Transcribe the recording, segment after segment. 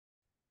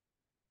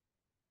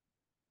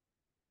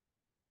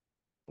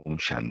Om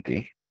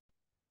Shanti.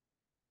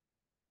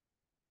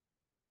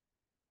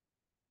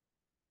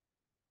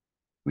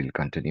 We'll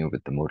continue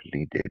with the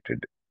Murli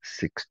dated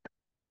 6th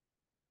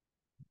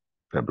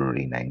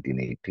February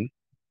 1980.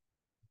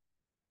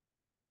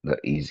 The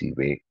easy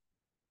way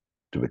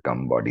to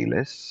become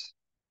bodiless.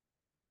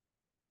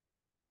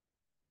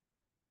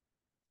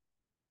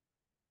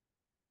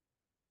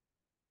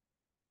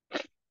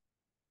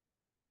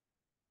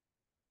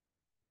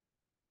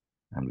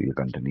 And we'll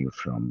continue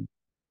from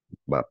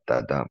Bap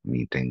Dada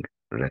meeting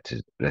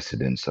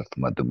residents of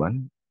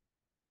Madhuban.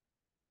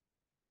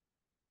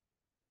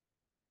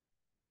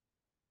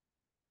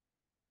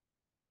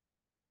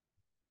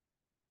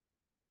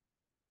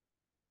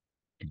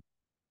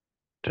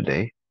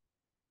 Today,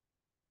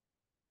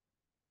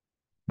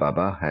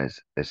 Baba has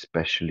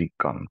especially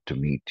come to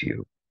meet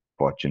you,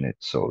 fortunate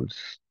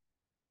souls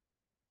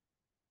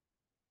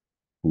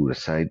who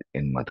reside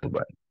in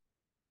Madhuban.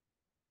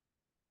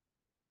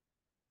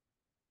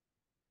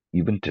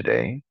 Even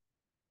today,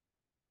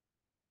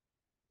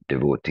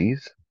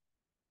 devotees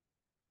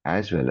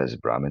as well as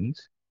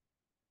Brahmins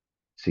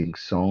sing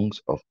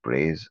songs of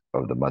praise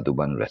of the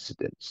Madhuban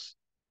residents,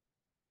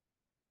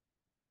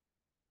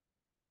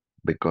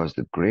 because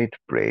the great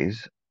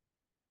praise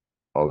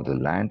of the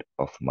land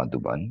of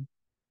Madhuban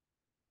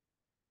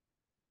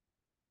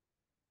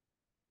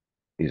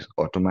is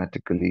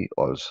automatically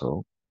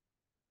also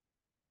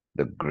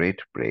the great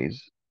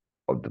praise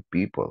of the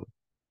people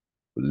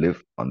who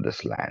live on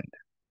this land.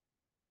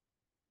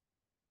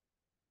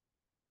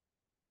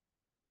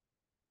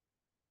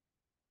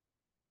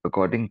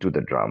 According to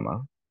the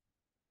drama,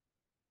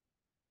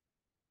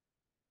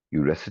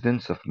 you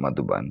residents of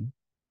Madhuban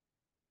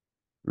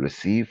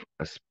receive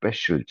a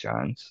special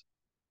chance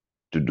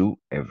to do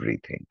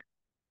everything.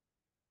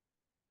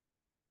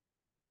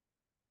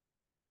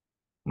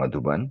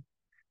 Madhuban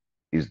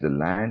is the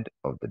land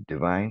of the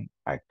divine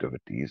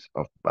activities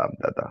of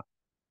Babdada.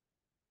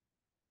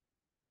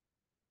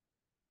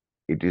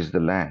 It is the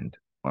land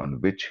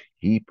on which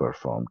he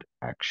performed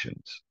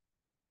actions.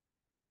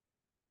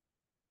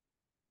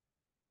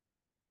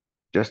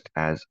 Just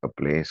as a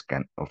place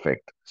can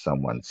affect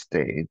someone's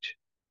stage,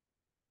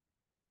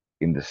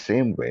 in the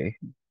same way,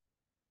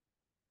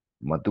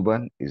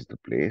 Madhuban is the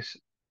place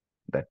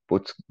that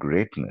puts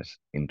greatness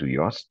into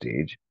your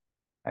stage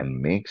and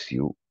makes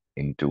you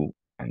into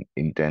an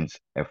intense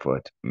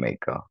effort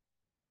maker.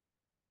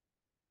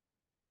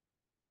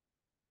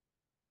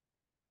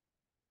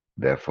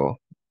 Therefore,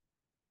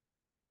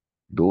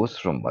 those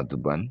from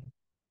Madhuban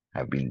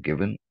have been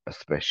given a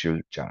special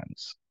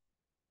chance.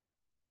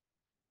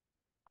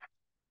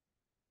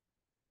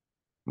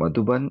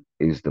 Madhuban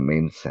is the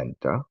main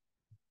center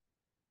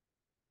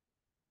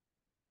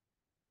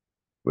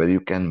where you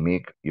can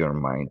make your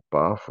mind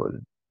powerful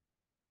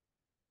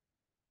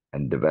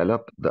and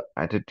develop the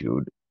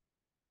attitude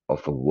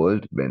of a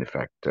world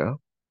benefactor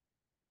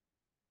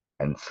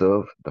and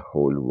serve the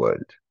whole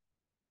world,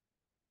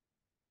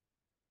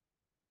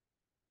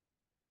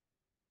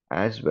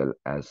 as well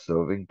as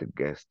serving the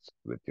guests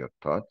with your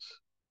thoughts,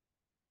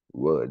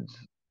 words,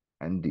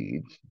 and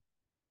deeds.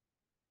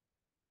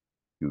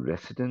 You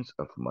residents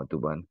of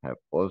Madhuban have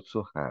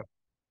also have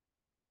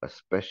a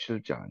special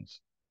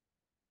chance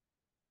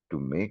to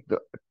make the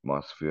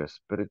atmosphere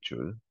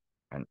spiritual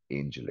and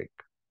angelic.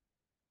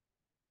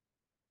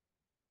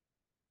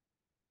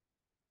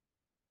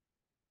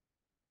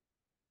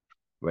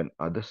 When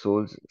other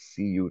souls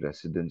see you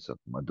residents of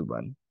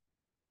Madhuban,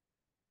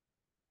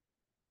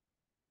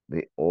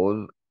 they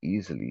all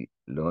easily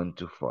learn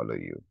to follow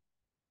you.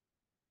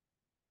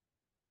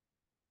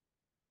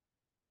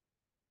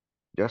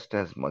 Just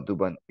as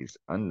Madhuban is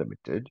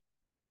unlimited,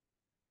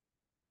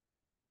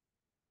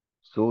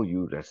 so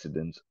you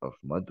residents of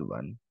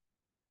Madhuban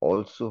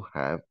also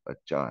have a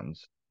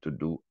chance to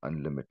do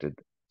unlimited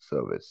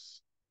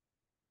service.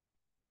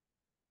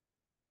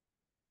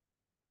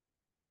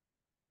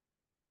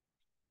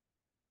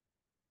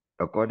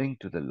 According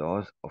to the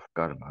laws of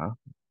karma,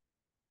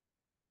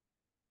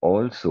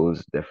 all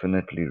souls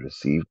definitely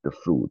receive the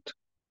fruit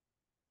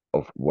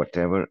of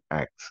whatever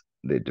acts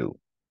they do.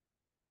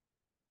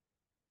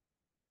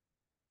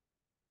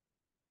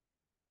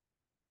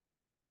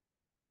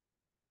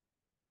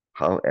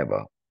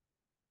 However,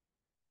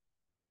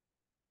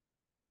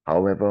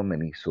 however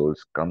many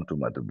souls come to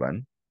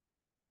Madhuban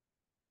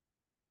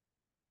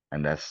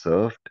and are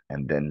served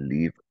and then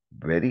leave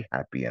very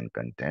happy and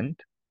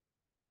content,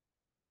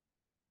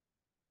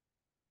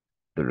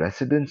 the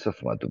residents of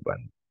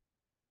Madhuban,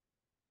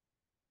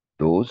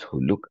 those who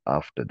look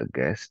after the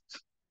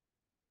guests,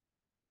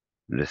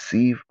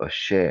 receive a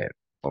share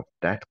of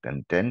that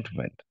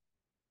contentment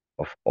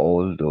of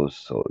all those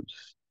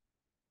souls.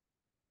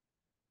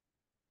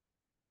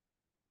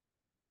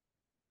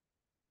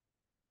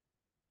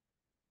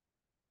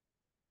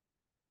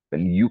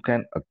 When you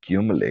can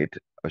accumulate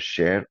a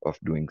share of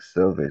doing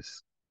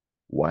service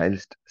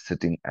whilst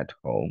sitting at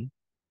home,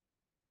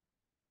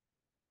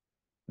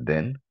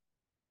 then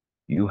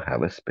you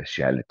have a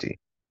speciality.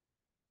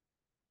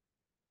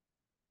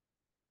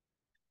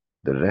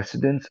 The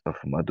residents of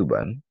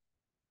Madhuban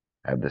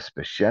have the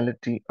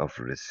speciality of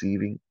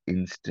receiving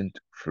instant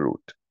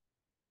fruit.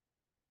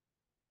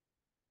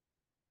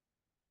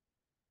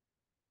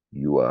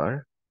 You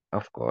are,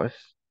 of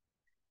course,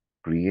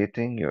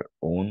 creating your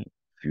own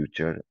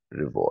future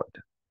reward.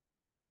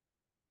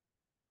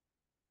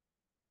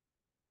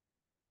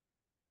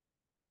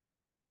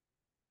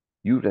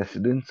 You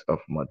residents of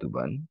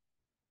Madhuban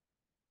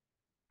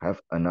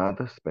have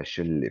another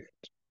special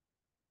lift.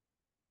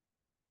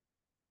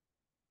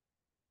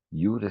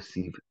 You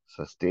receive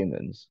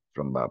sustenance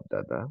from Bab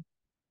Dada,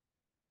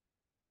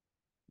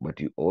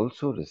 but you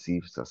also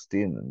receive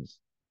sustenance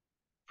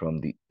from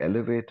the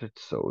elevated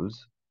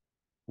souls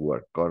who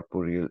are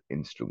corporeal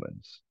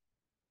instruments.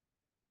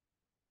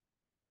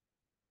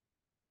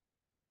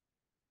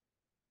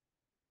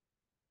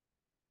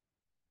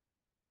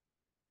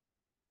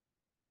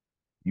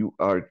 You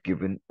are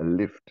given a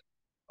lift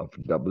of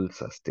double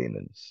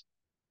sustenance.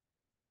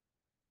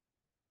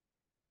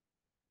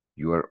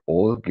 You are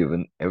all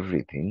given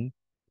everything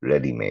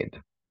ready-made.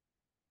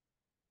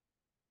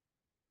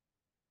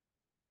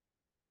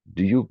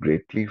 Do you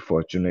greatly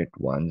fortunate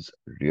ones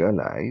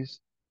realize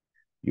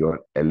you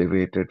are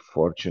elevated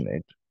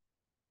fortunate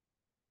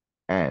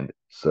and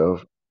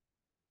serve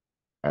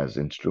as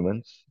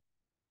instruments?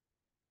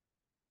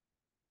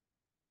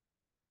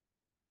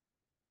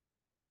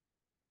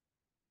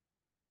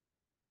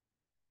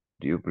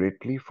 Do you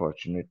greatly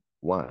fortunate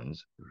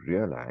ones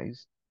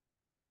realize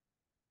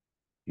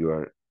you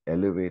are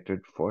elevated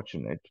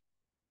fortunate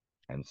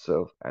and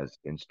serve as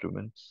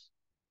instruments?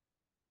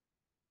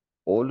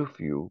 All of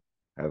you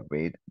have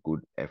made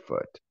good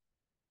effort.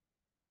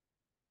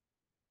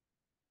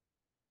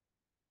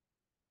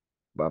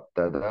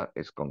 Bapdada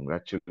is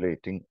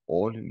congratulating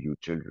all you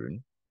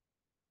children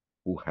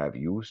who have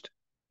used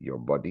your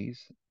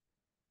bodies,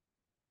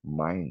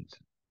 minds,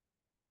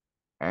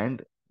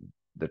 and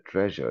the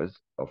treasures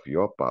of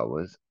your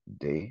powers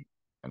day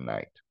and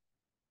night.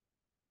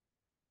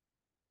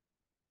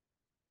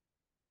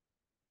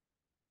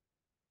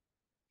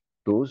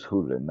 Those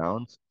who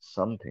renounce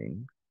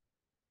something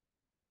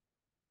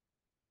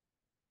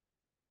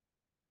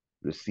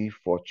receive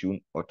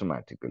fortune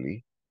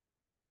automatically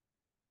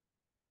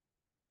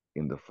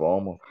in the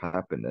form of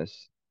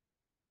happiness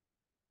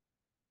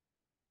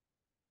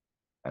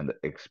and the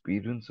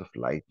experience of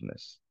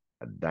lightness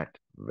at that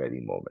very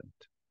moment.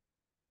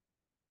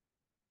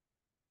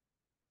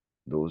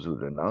 Those who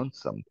renounce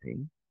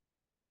something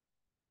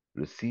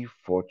receive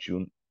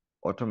fortune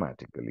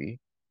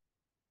automatically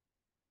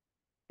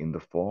in the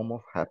form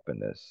of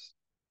happiness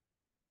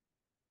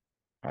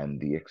and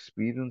the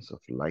experience of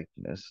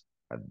lightness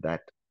at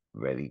that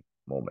very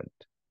moment.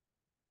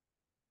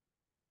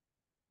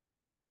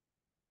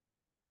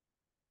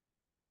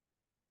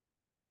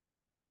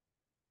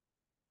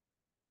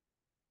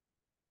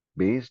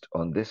 Based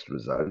on this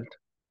result,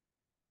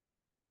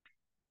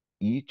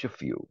 each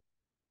of you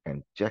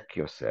can check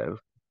yourself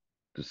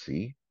to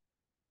see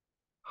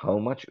how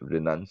much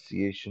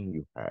renunciation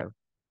you have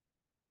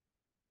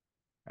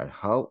and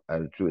how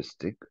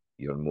altruistic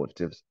your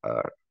motives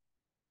are.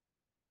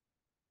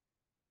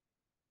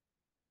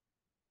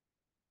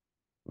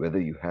 Whether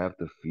you have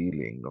the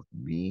feeling of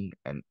being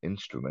an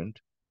instrument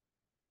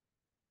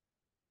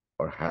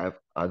or have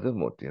other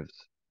motives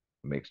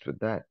mixed with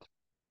that.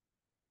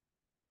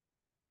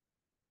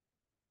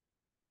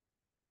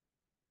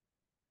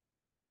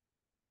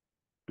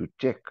 To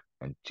check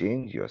and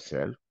change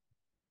yourself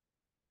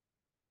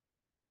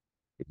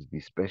is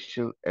the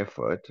special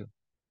effort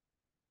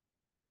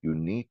you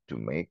need to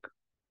make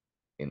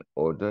in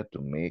order to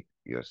make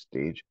your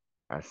stage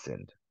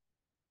ascend.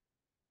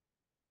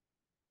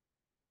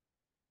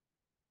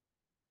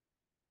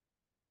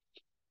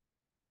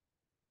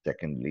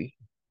 Secondly,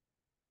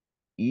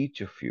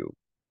 each of you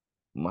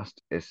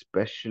must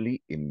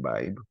especially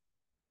imbibe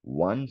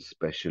one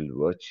special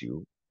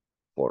virtue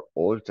for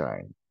all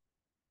time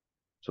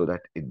so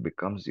that it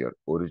becomes your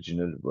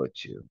original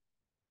virtue.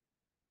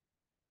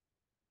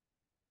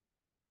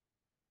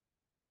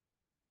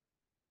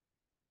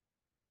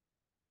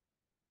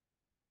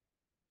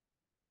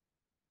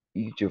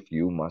 Each of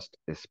you must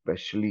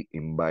especially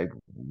imbibe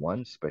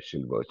one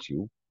special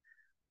virtue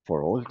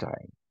for all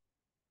time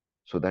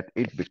so that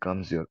it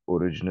becomes your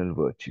original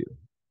virtue.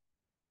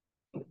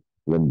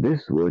 When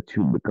this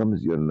virtue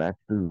becomes your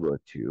natural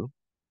virtue,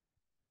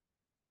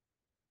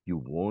 you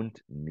won't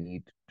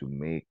need to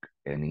make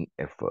any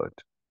effort.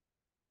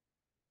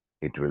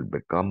 It will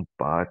become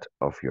part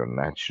of your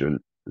natural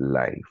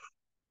life.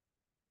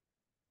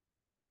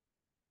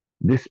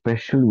 This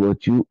special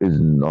virtue is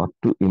not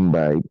to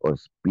imbibe or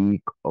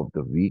speak of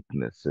the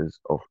weaknesses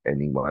of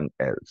anyone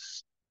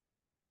else.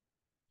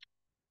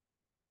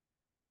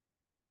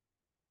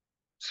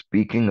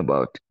 Speaking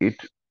about it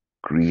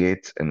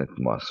creates an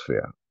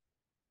atmosphere.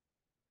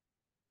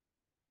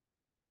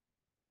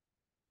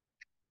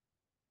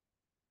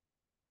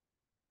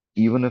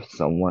 Even if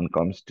someone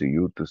comes to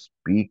you to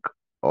speak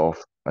of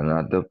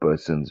another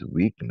person's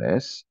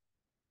weakness,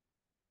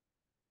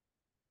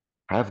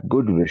 have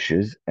good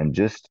wishes and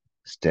just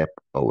step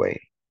away.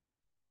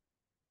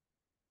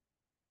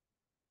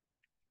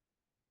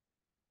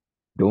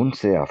 Don't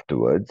say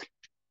afterwards,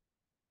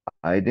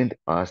 I didn't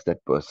ask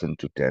that person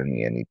to tell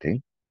me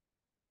anything,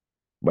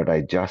 but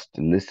I just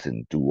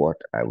listened to what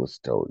I was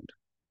told.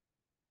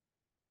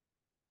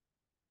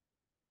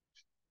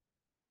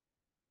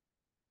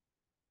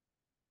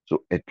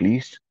 So at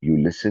least you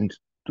listened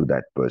to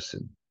that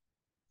person.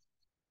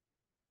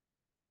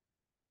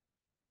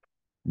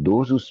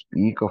 Those who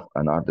speak of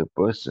another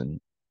person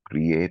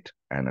create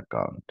an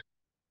account.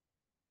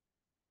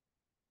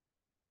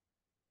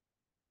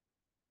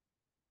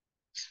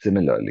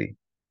 Similarly,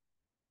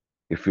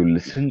 if you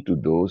listen to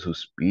those who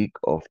speak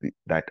of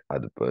that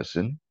other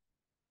person,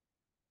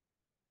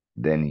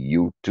 then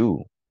you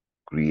too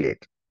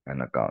create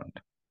an account.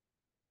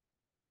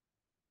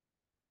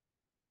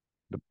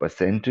 The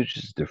percentage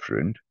is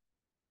different,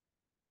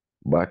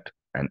 but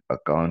an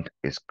account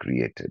is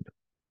created.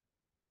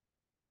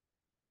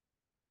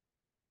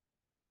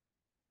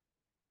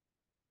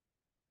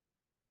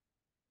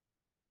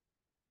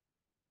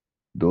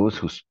 Those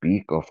who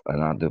speak of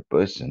another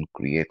person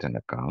create an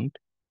account.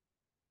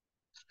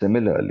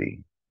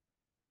 Similarly,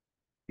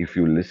 if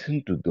you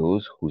listen to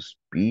those who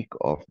speak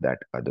of that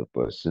other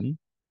person,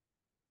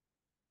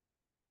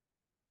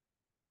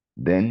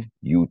 then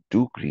you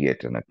too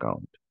create an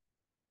account.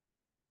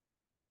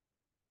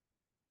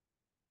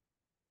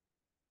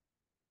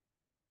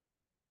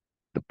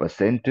 The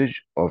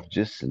percentage of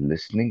just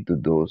listening to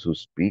those who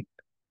speak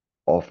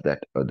of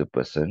that other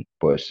person,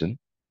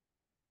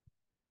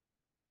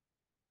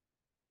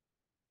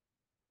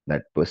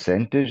 that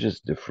percentage is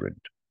different,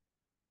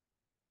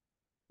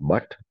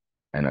 but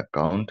an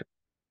account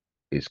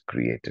is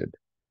created.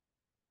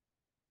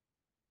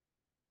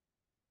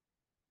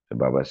 So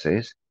Baba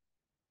says,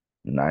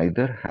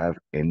 neither have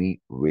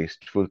any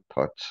wasteful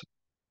thoughts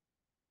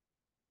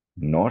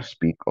nor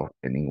speak of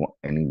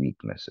any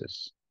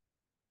weaknesses.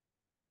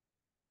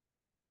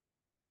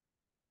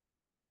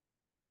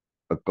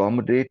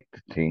 Accommodate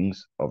the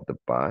things of the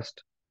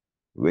past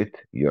with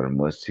your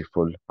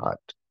merciful heart.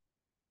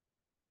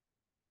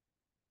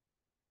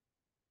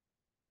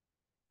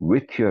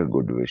 With your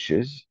good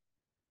wishes,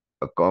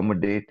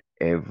 accommodate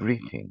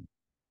everything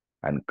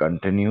and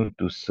continue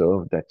to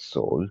serve that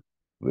soul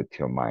with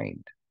your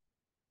mind.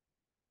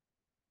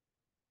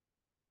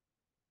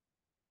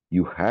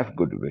 You have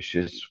good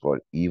wishes for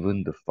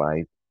even the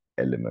five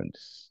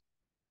elements.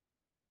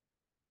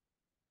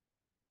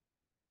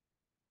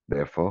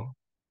 Therefore,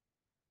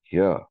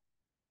 here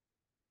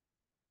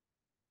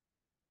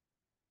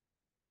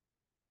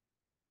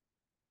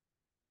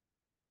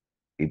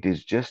it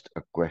is just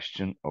a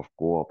question of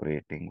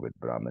cooperating with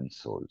Brahman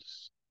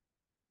souls.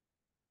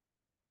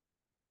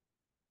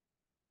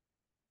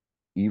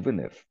 Even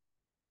if,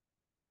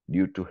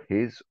 due to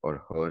his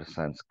or her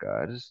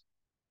sanskars,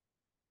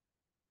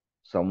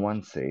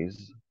 someone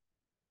says,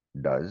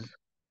 does,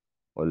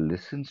 or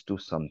listens to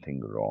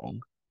something wrong,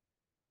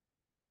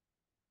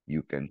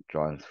 you can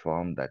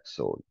transform that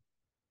soul.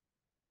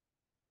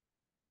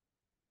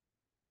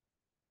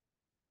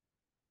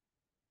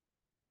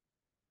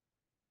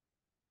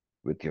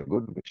 With your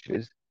good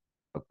wishes,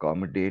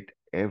 accommodate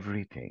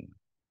everything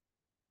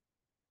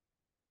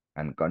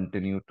and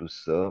continue to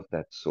serve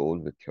that soul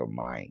with your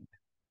mind.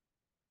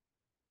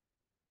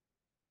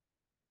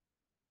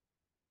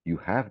 You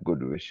have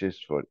good wishes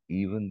for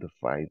even the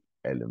five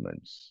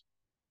elements.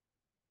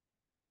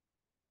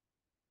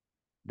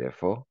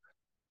 Therefore,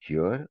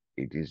 here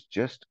it is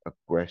just a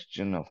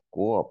question of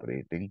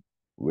cooperating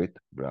with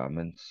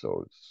Brahmin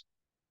souls.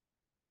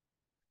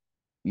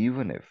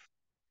 Even if,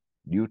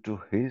 due to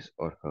his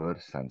or her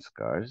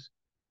sanskars,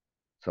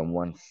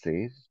 someone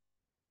says,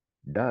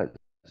 does,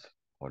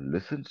 or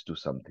listens to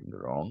something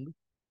wrong,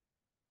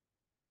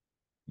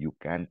 you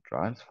can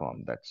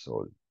transform that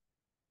soul.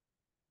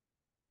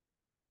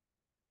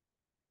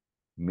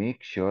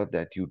 Make sure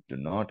that you do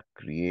not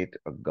create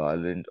a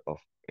garland of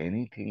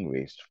anything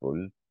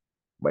wasteful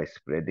by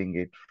spreading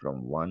it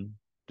from 1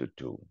 to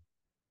 2,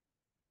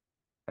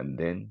 and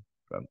then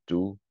from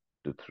 2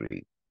 to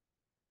 3.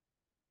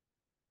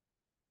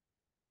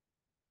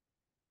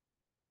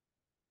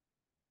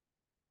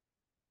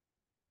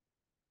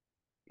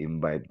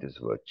 Imbibe this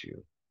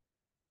virtue.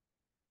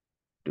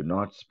 Do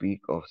not speak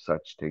of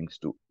such things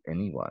to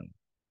anyone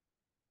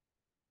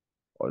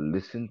or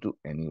listen to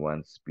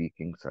anyone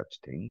speaking such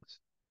things,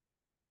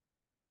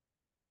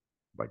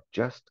 but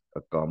just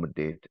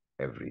accommodate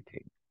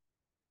everything.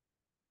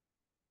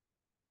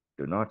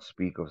 Do not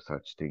speak of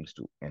such things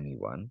to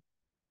anyone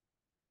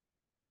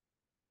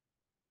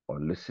or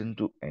listen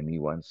to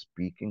anyone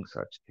speaking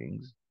such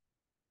things,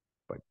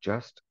 but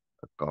just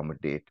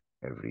accommodate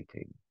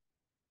everything.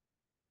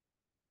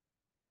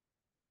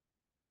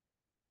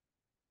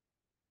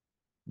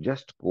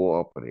 Just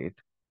cooperate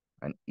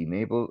and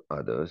enable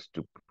others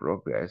to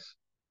progress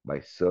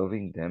by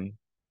serving them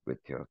with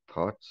your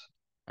thoughts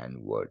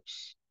and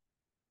words.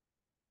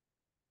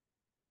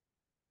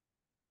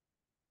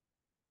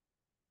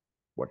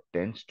 What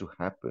tends to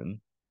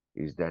happen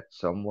is that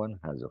someone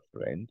has a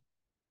friend,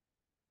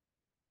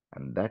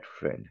 and that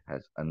friend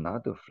has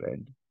another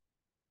friend,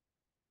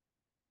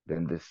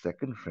 Then this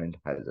second friend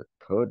has a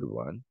third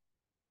one.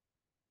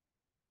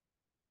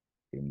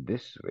 In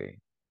this way,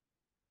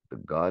 the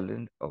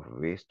garland of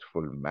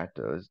wasteful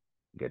matters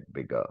get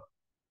bigger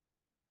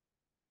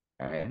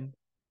and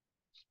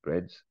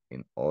spreads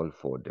in all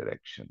four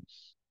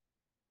directions.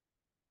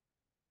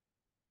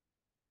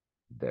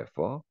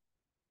 Therefore,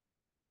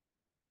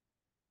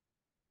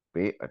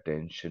 pay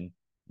attention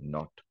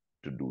not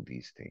to do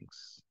these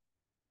things.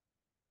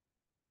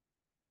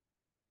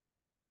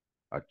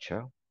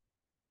 Acha,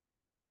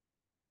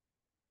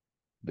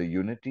 the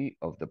unity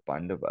of the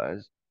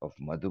Pandavas of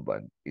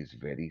Madhuban is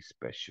very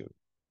special.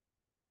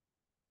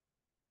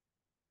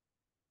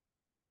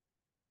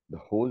 The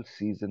whole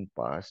season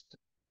passed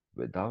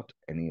without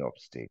any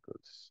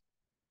obstacles.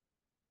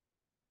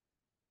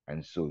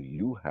 And so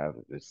you have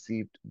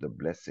received the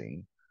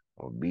blessing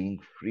of being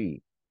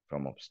free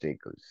from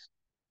obstacles.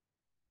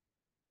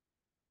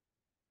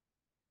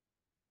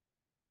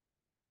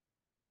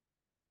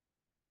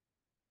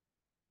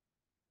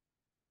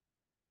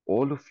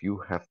 All of you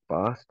have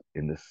passed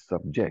in the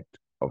subject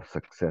of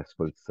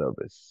successful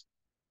service.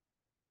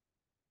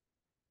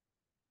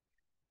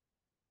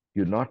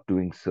 You're not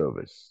doing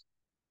service,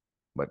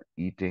 but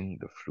eating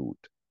the fruit.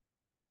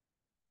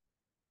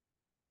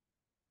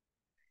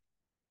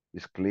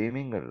 Is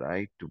claiming a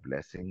right to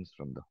blessings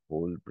from the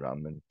whole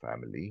Brahmin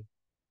family,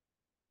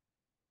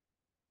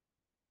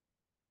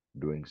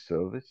 doing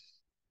service,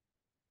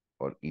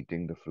 or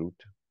eating the fruit?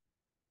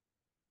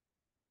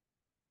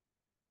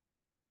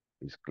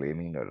 Is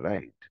claiming a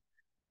right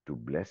to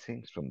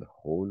blessings from the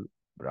whole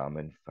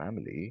Brahmin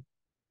family,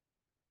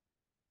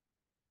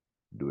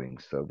 doing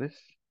service,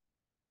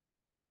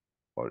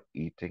 or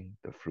eating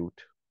the fruit?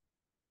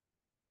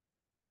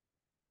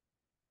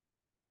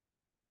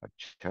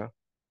 Acha,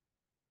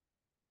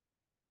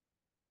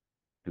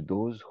 to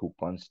those who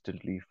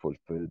constantly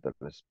fulfill the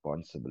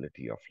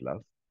responsibility of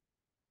love,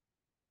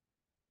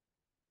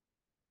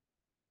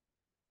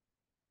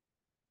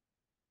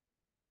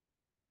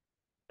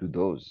 to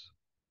those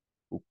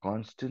who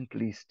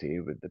constantly stay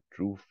with the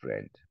true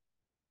friend,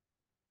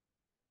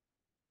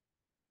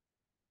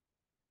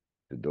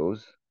 to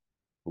those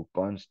who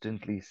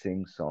constantly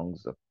sing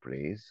songs of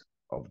praise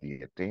of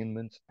the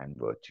attainments and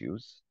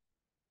virtues,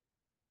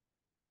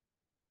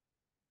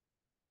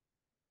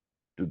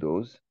 to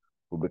those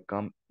who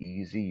become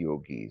easy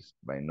yogis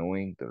by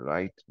knowing the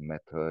right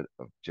method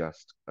of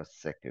just a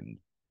second,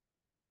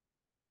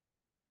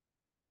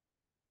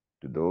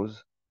 to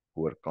those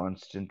who are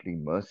constantly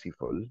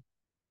merciful,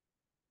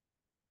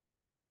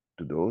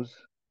 to those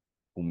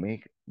who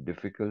make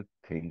difficult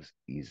things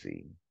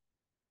easy,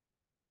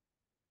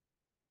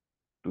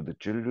 to the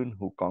children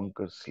who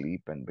conquer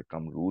sleep and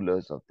become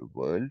rulers of the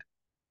world,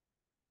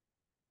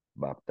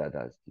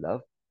 Bapdada's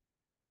love,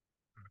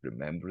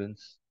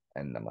 remembrance,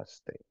 and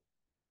namaste.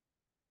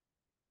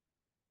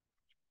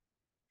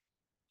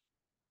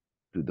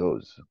 To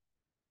those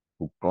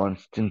who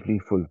constantly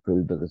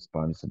fulfill the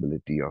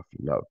responsibility of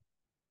love,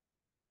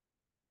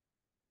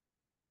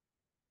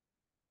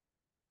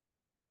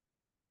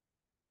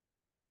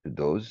 to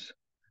those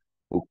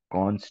who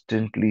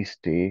constantly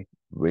stay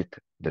with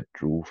the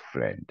true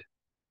friend,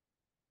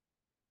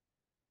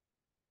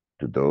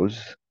 to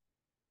those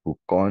who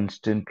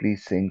constantly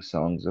sing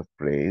songs of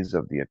praise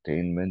of the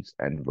attainments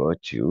and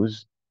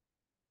virtues,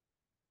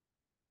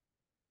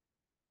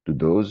 to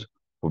those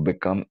who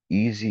become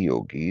easy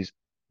yogis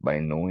by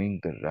knowing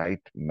the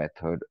right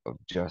method of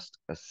just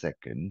a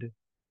second,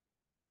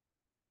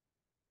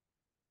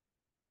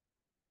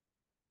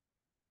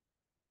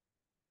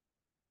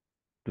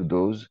 to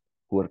those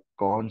who are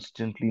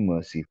constantly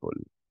merciful,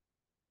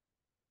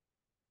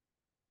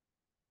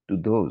 to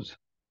those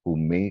who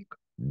make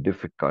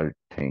difficult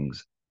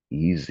things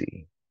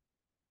easy,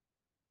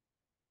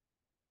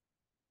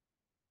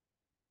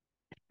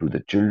 to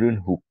the children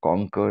who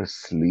conquer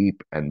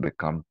sleep and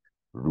become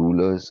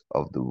rulers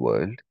of the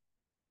world,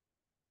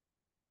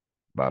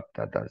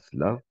 Bapdada's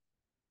love,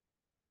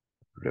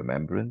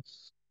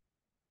 remembrance,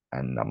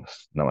 and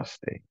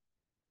namaste.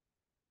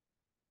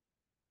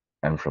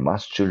 And from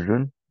us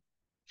children,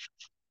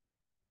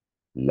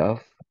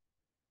 love,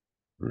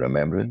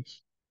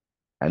 remembrance,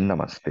 and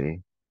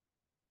namaste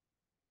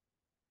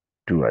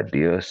to our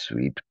dear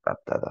sweet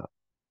Bapdada.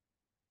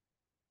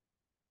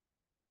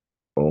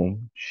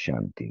 Om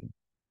Shanti.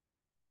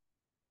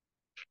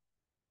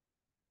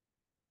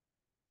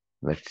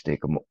 Let's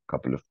take a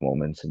couple of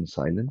moments in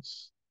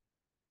silence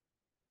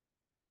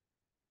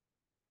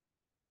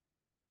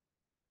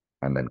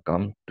and then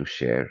come to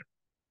share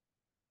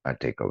our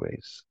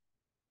takeaways.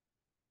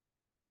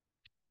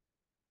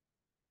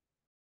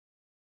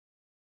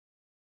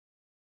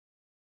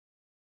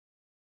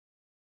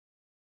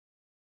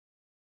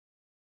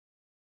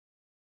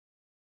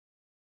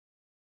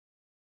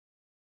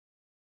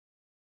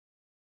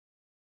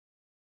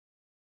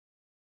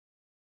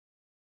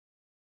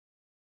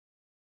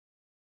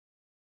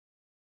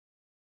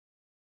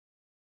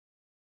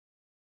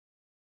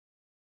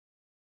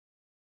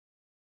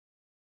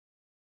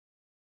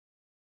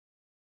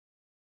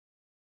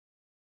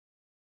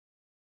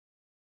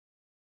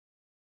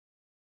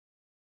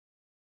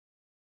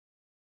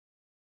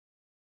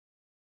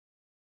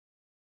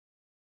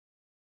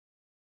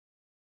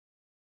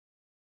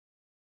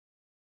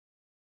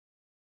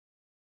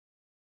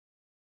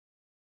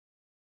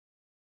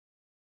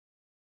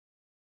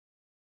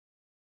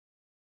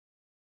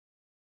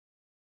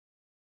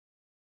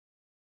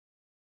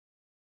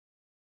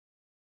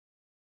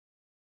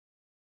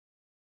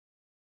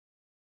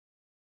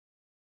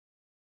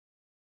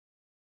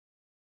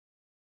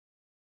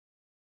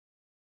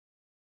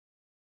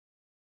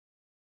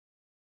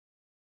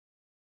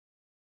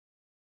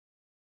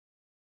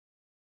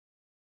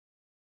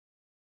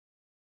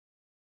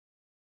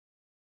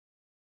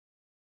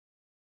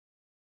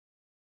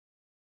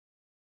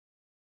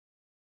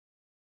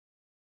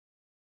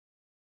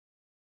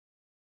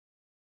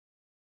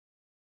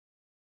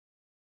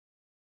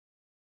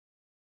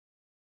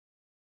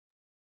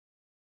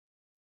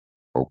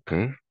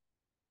 Okay,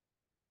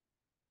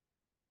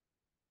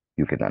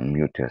 you can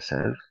unmute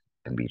yourself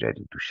and be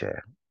ready to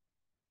share.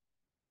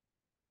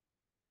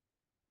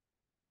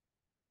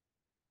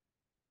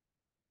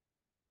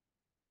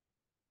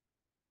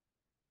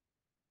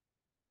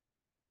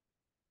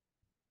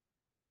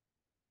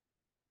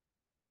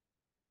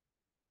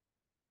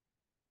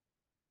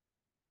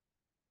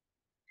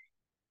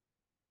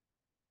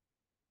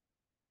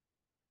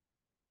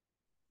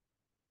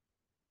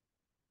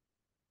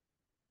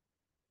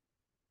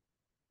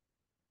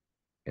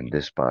 In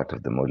this part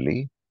of the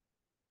Murli,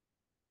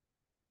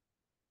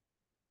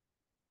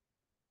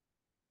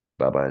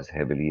 Baba has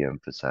heavily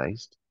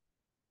emphasized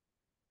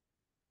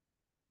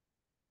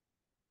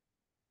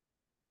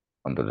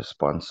on the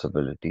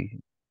responsibility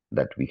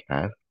that we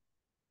have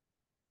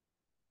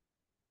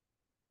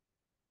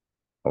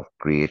of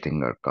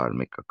creating our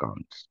karmic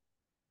accounts.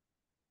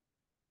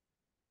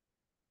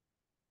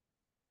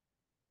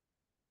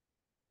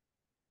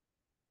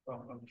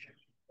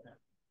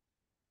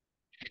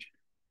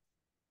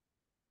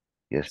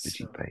 Yes, So,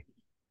 Vijit Bhai.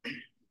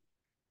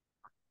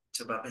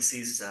 so Baba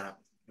says,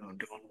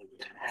 don't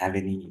have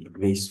any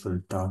wasteful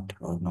thought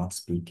or not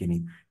speak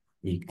any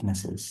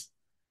weaknesses.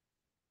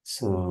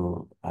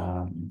 So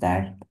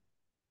that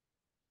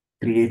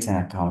creates an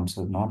account.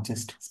 So not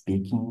just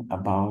speaking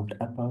about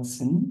a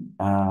person,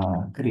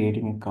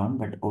 creating account,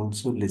 but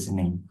also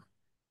listening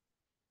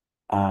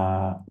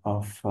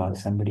of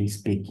somebody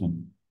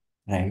speaking,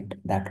 right?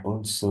 That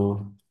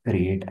also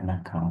create an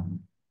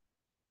account.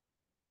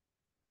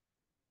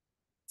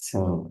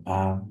 So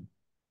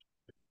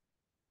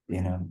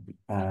you know,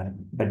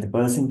 but the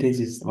percentage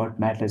is what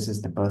matters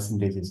is the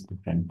percentage is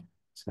different.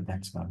 So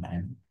that's what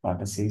I'm.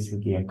 Baba says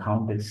the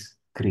account is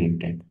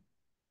created.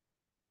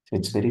 So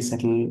it's very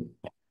subtle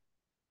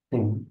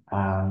thing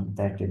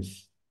that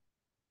is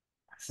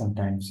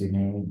sometimes you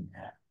may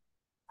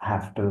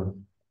have to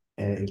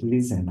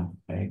listen,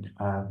 right?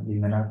 We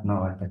may not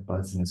know what that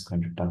person is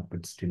going to talk,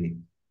 but still,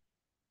 in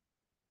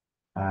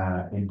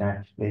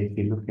that way, if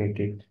you look at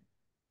it,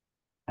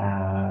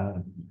 uh,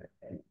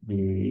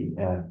 we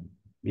uh,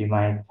 we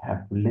might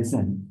have to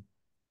listen,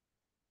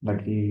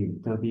 but we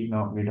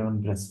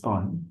don't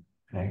respond,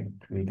 right?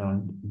 We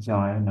don't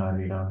join or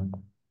we don't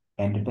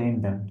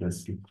entertain them to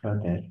speak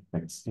further,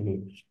 but still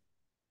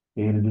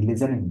we will be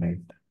listening,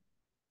 right?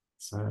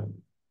 So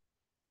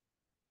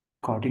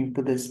according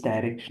to this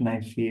direction,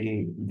 I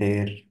feel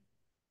there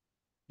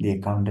the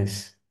account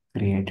is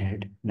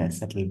created in a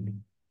subtle way,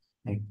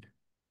 like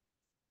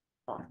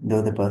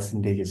though the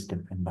percentage is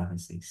different, Baba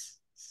says.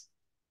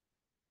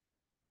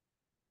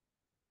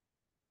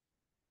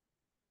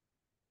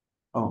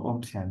 Oh,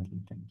 Om Shanti,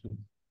 thank you.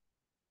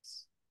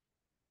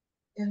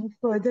 And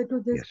further to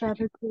this, Yes, Vijit.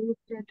 Baba says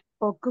that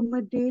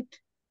accommodate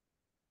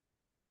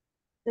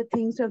the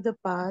things of the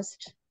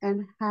past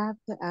and have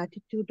the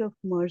attitude of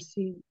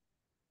mercy.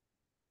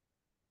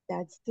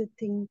 That's the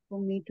thing for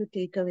me to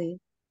take away.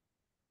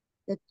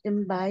 That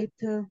imbibe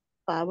the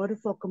power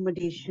of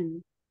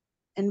accommodation.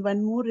 And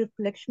one more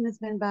reflection is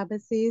when Baba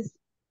says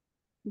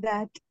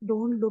that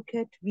don't look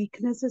at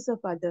weaknesses of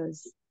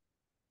others.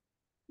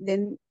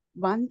 Then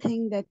one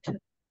thing that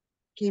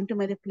came to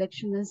my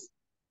reflection is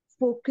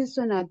focus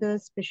on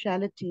others'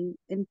 speciality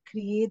and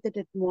create that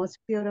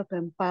atmosphere of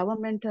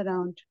empowerment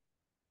around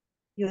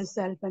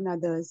yourself and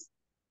others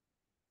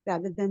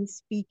rather than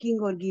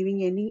speaking or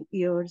giving any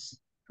ears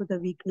to the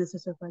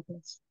weaknesses of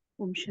others.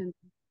 Om Shanti.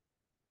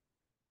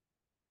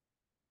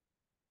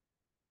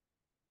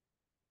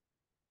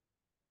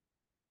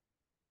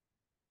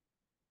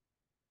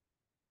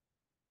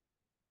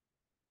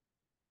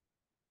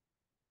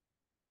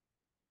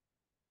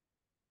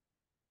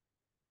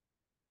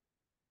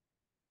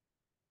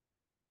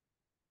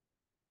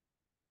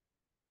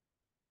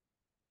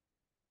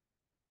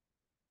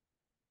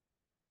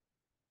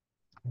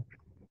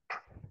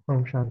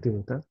 Om Shanti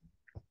Vata.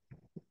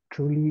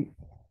 Truly,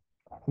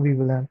 we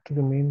will have to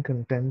remain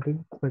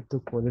contented with the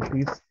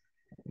qualities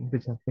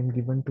which have been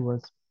given to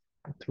us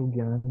through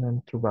Gyan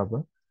and through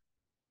Baba.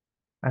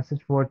 As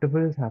such,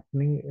 whatever is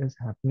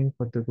happening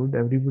for the good.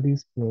 Everybody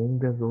is playing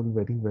their role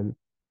very well.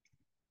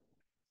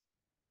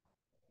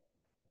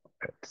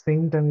 At the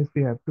same time, if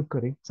we have to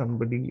correct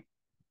somebody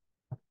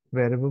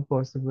wherever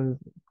possible,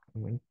 I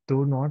mean,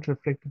 though not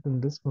reflected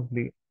in this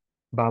only,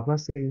 Baba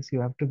says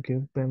you have to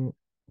give them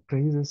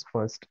praises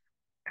first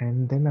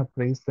and then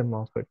appraise them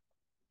of it.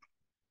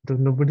 Though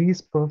nobody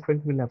is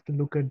perfect, we'll have to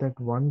look at that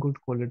one good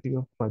quality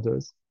of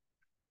others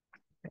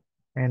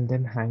and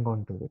then hang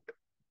on to it.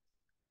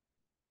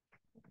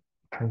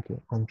 Thank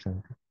you. Om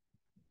Shanti.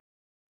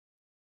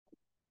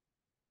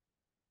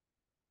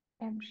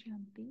 Om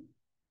Shanti.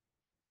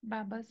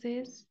 Baba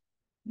says,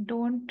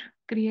 don't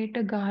create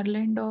a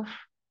garland of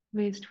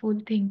wasteful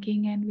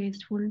thinking and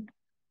wasteful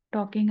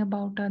talking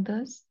about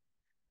others.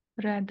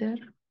 Rather,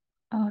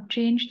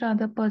 change the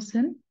other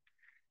person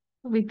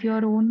with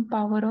your own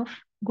power of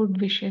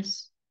good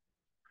wishes.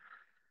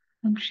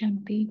 Om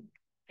Shanti.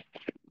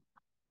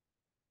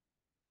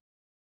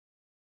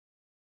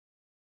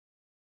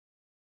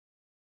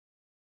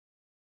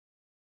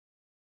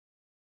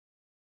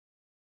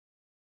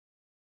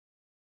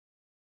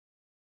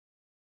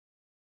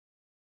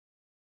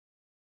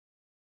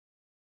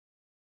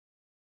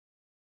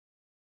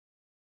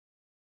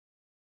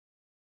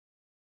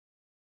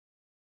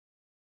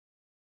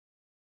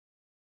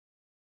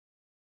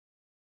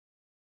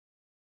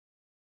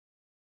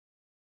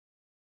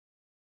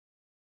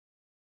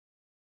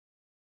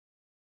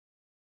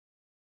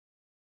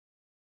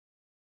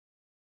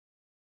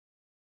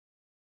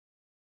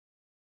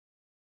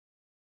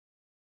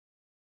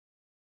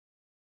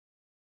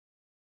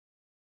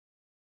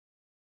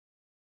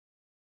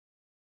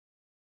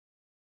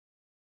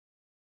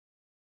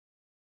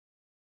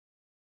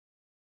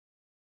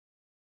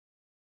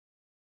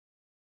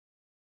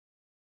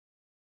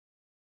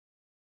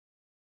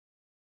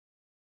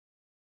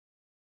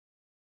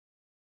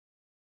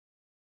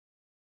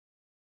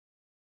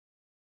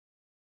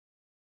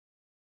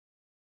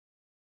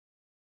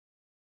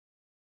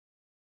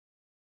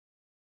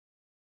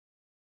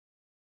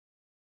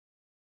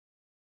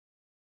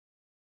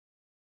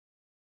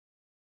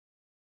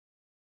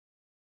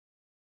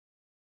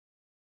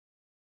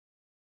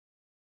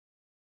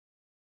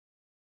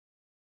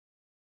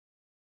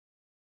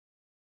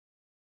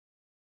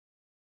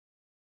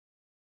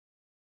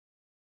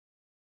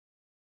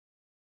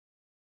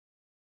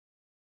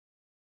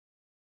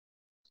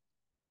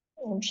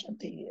 Om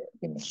Shanti,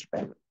 Dinesh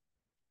Bhai.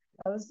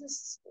 I was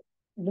just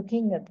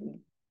looking at the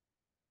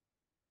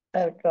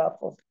paragraph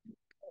of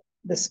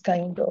this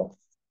kind of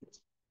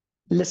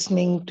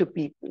listening to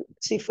people.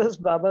 See,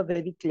 first Baba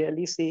very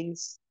clearly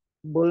says,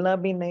 बोलना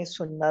भी नहीं,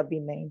 सुनना भी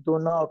नहीं,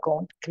 दोनों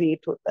account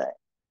create होता है.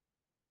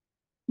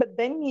 But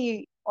then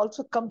he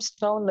also comes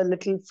down a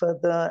little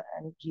further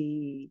and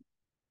he,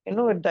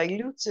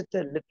 dilutes it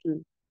a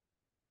little.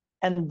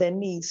 And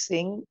then he's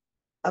saying,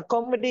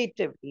 accommodate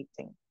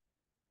everything.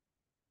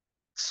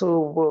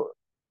 So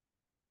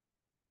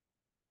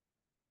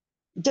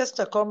just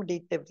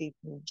accommodate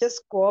everything,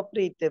 just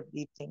cooperate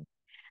everything.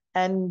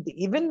 And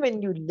even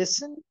when you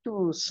listen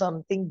to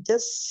something,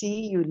 just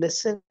see you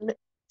listen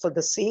for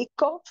the sake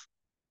of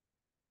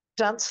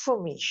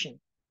transformation.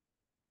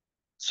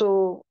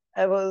 So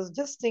I was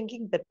just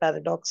thinking that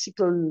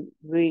paradoxical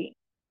way,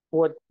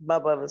 what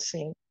Baba was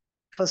saying.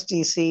 First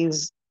he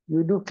says,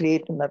 you do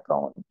create an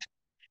account.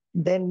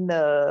 Then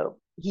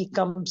he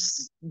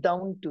comes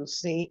down to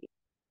say,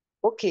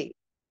 okay,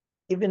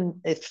 even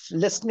if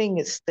listening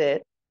is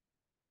there,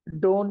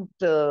 don't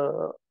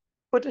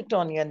put it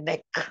on your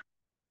neck.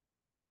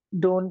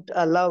 Don't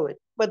allow it.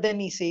 But then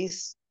he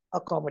says,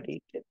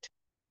 accommodate it,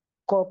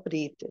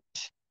 cooperate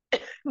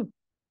it.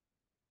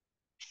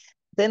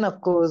 Then,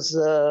 of course,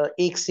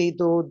 ek se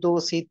do, do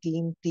se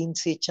teen, teen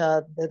se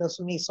char, there are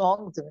so many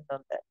songs even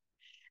on that.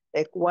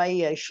 Like why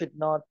I should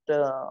not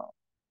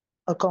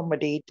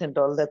accommodate and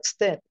all that's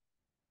there.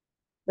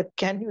 But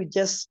can you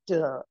just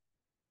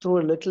throw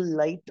a little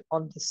light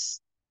on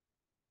this?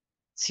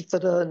 See, for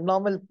a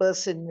normal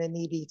person, when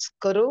he reads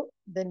karo,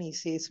 then he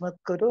says, mat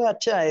karo,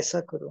 acha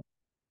aisa karo.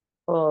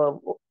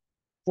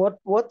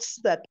 What's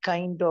that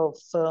kind of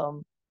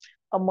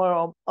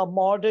a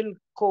model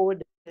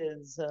code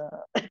is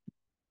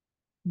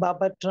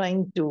Baba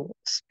trying to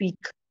speak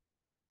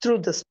through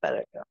this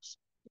paragraph?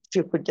 If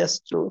you could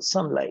just throw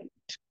some light.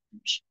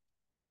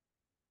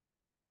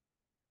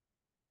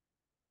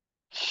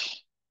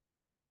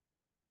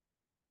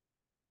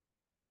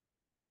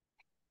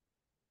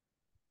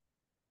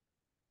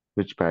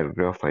 Which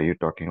paragraph are you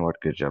talking about,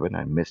 Kirjaban?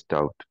 I missed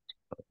out,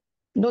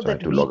 Know so I had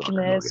that to log out and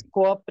log weakness, in.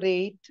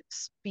 cooperate,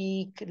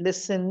 speak,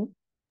 listen.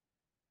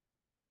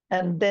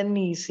 And then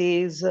he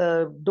says,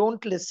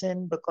 don't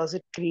listen because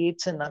it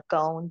creates an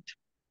account.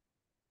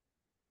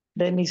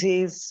 Then he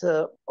says,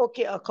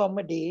 okay,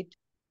 accommodate.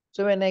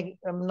 So when I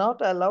am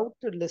not allowed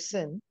to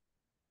listen,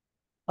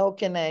 how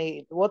can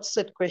I, what's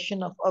that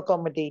question of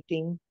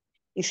accommodating?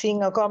 He's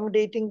saying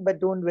accommodating, but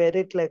don't wear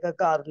it like a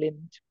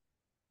garland.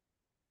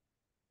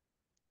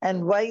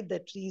 And why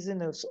that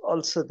reason is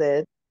also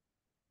there.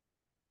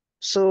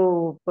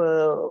 So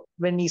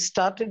when he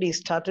started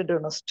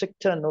on a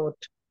stricter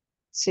note,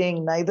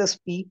 saying neither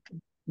speak,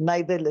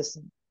 neither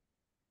listen.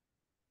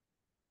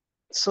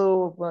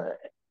 So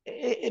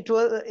it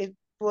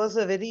was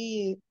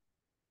a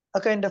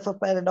kind of a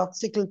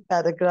paradoxical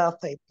paragraph,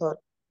 I thought.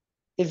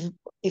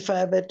 If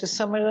I were to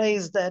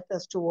summarize that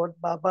as to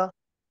what Baba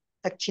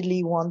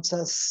actually wants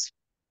us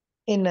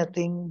in a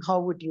thing, how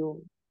would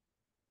you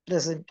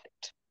present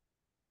it?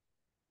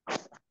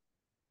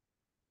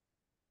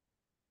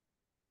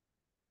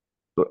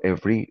 So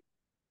every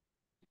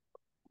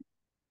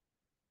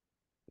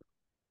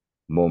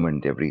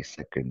moment, every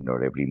second,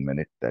 or every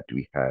minute that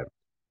we have,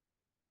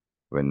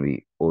 when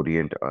we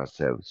orient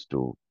ourselves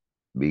to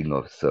being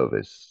of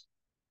service,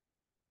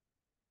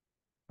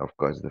 of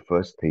course, the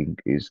first thing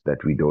is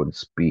that we don't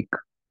speak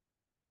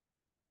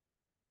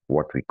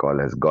what we call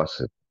as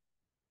gossip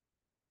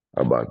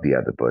about the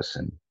other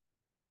person,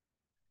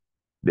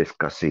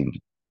 discussing,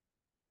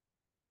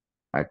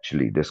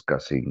 actually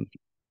discussing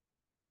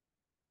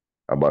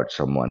about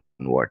someone,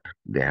 what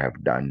they have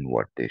done,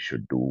 what they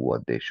should do,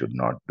 what they should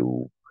not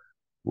do,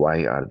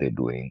 why are they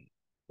doing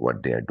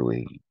what they are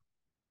doing.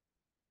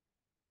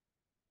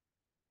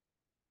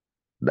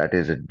 That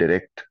is a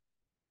direct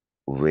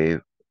way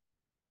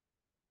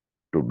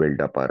to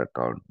build up our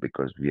account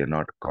because we are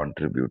not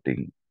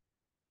contributing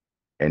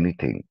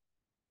anything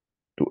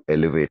to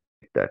elevate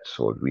that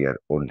soul. We are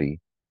only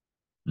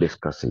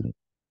discussing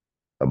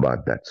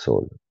about that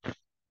soul.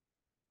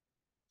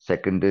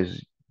 Second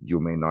is you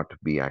may not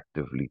be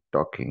actively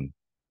talking,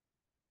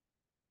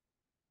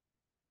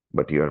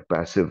 but you are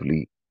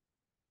passively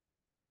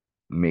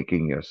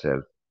making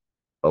yourself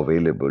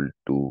available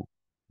to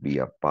be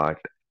a part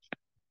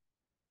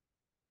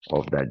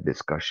of that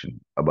discussion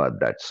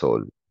about that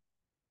soul.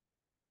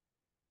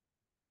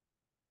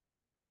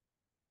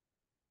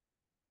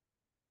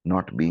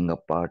 Not being a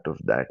part of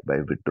that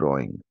by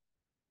withdrawing.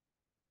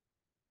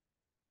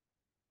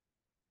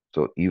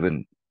 So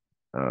even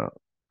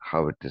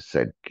how it is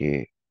said,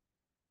 K,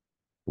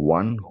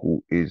 one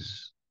who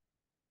is,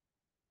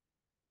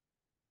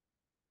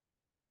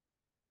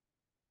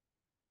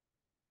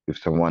 if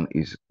someone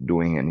is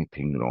doing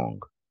anything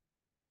wrong,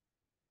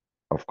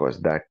 of course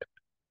that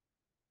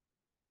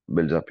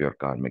builds up your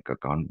karmic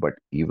account. But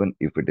even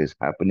if it is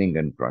happening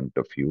in front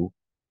of you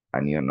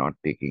and you're not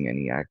taking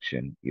any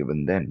action,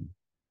 even then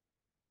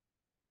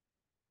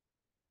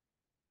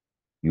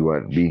you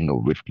are being a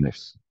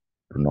witness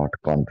to not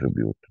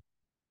contribute.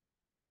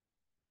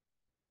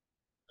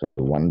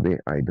 So one way,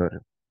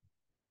 either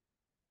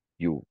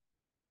you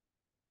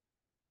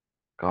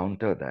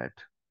counter that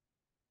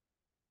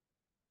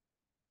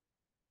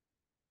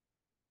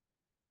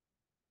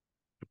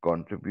to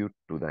contribute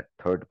to that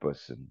third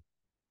person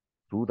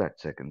through that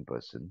second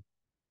person,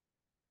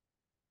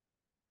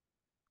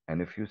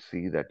 and if you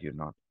see that you're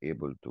not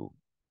able to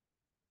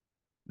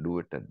do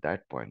it at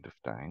that point of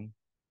time,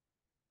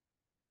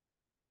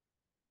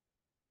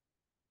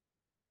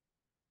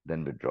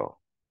 then withdraw.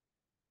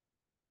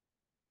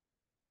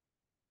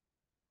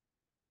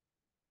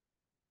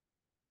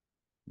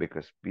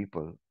 Because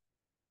people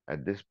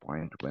at this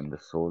point, when the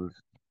souls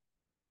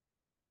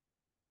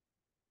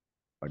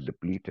are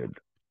depleted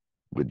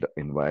with the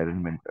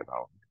environment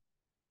around,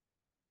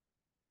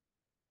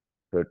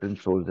 certain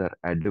souls are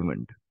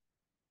adamant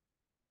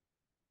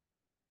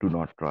to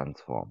not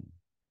transform,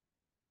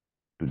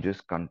 to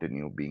just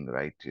continue being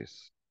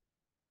righteous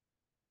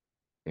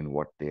in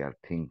what they are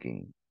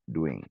thinking,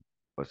 doing,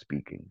 or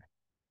speaking.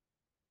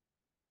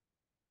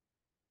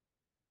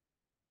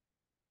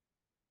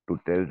 To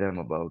tell them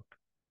about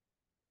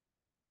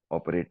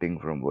operating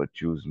from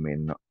virtues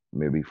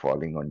may be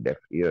falling on deaf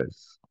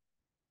ears.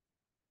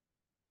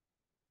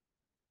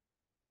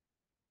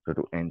 So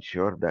to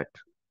ensure that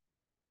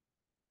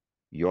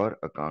your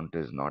account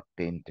is not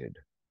tainted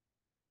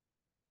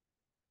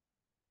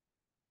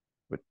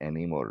with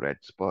any more red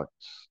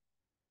spots,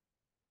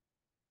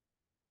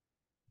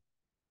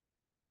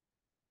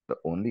 the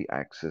only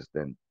access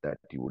then that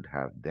you would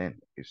have then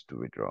is to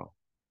withdraw.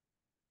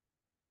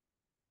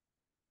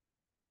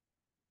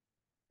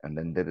 And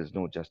then there is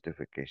no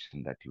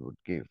justification that you would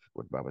give.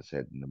 What Baba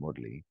said in the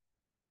Murli,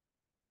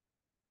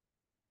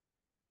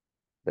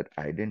 that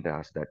I didn't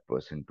ask that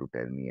person to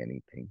tell me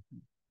anything,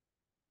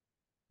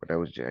 but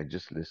I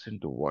just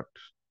listened to what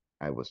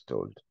I was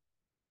told.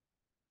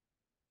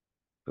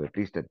 So at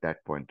least at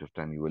that point of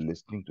time, you were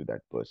listening to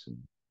that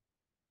person.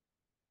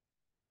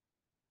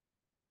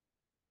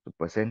 The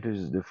percentage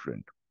is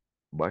different,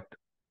 but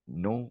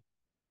no,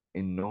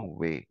 in no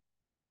way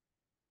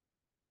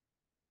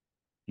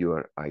you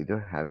are either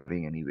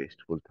having any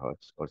wasteful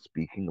thoughts or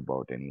speaking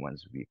about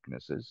anyone's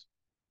weaknesses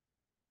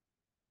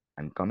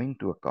and coming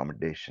to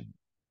accommodation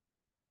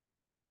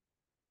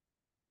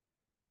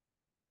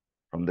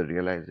from the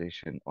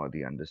realization or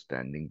the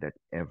understanding that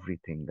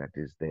everything that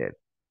is there,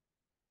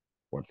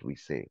 what we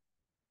say,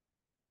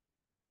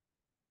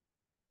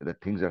 that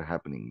things are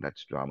happening,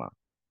 that's drama.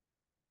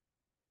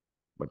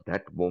 But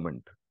that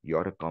moment,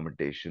 your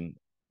accommodation,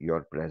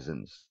 your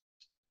presence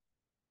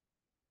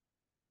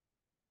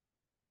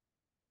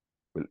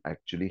will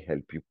actually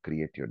help you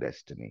create your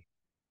destiny.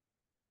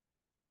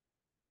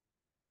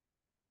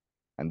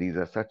 And these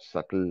are such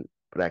subtle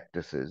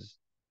practices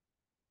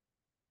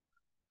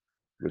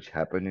which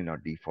happen in our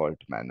default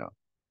manner.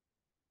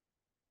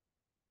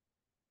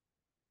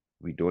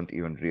 We don't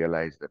even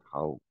realize that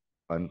how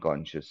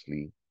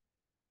unconsciously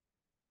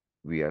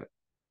we are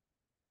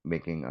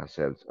making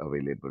ourselves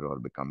available or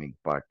becoming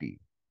party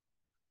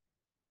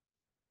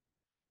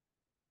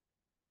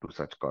to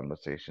such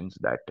conversations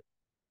that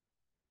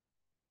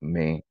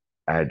may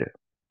add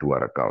to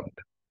our account.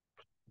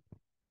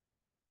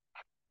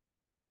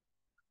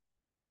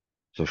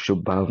 So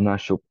Shubh Bhavna,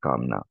 Shubh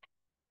Kamna,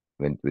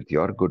 with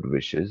your good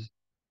wishes,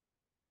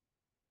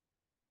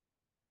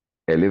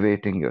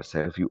 elevating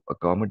yourself, you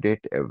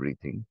accommodate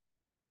everything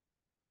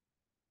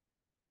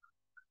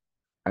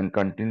and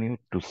continue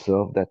to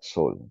serve that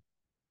soul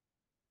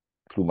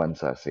through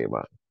Mansa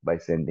Seva by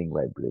sending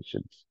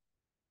vibrations.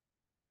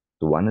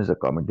 So one is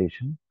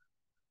accommodation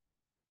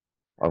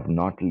of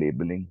not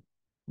labeling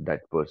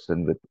that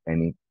person with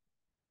any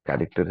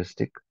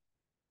characteristic.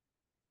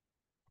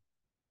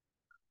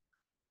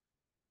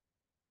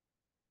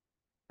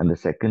 And the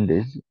second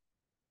is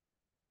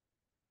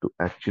to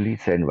actually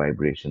send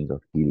vibrations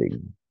of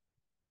healing.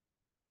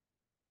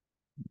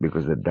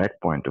 Because at that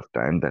point of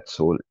time, that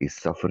soul is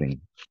suffering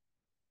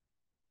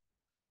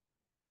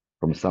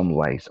from some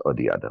vice or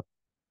the other.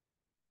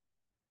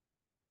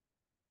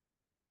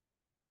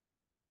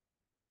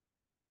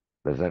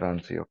 Does that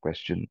answer your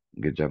question,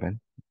 Gijavan?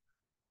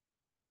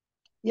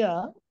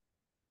 Yeah,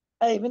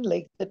 I even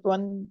like that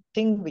one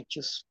thing which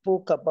you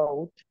spoke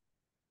about.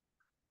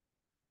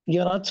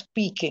 You're not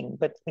speaking,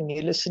 but when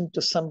you listen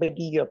to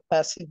somebody, you're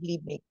passively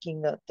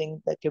making a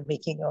thing that you're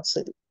making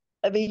yourself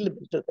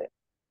available to them.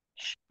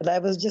 But I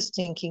was just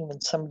thinking, when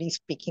somebody's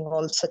speaking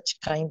all such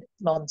kind of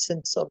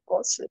nonsense or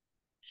gossip,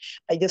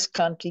 I just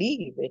can't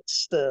leave.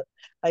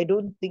 I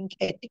don't think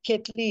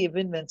etiquettely,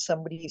 even when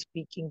somebody is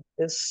speaking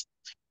this,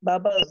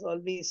 Baba has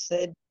always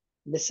said,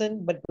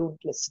 listen but don't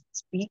listen,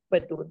 speak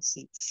but don't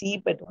see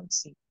but don't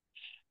see.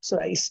 So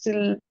I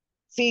still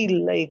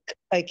feel like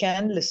I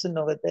can listen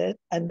over there.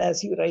 And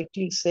as you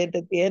rightly said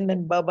at the end,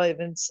 and Baba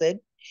even said,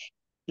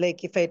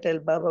 like if I tell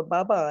Baba,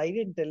 Baba, I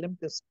didn't tell him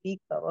to speak,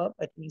 Baba,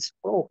 but he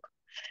spoke.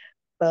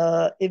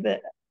 Even,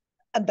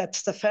 and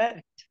that's the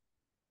fact.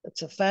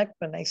 That's a fact.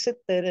 When I sit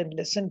there and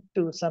listen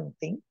to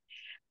something,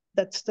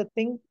 that's the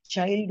thing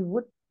child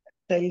would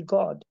tell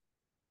God.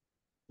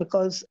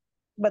 because,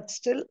 but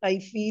still, I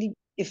feel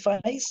if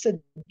I sit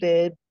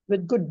there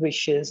with good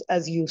wishes,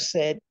 as you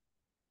said,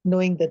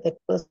 knowing that that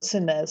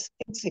person has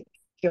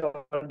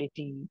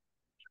insecurity,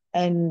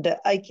 and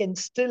I can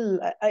still,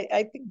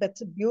 I think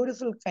that's a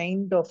beautiful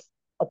kind of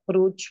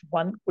approach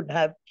one could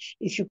have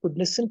if you could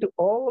listen to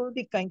all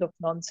the kind of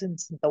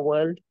nonsense in the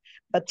world,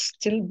 but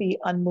still be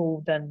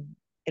unmoved and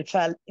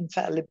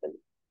infallible.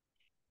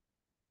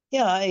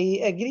 Yeah, I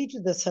agree to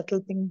the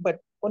subtle thing, but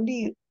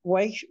only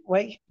why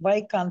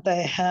can't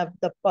I have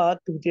the power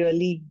to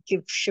really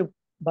give Shubh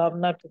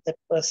Bhavna to that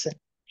person?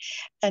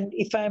 And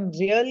if I'm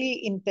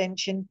really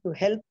intention to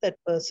help that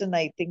person,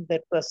 I think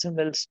that person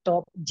will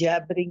stop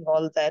jabbering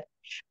all that,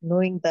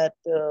 knowing that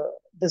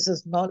this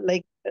is not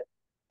like,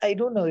 I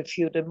don't know if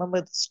you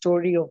remember the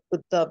story of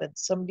Buddha when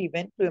somebody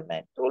went to him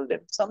and told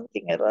him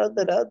something or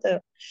other,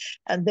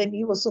 and then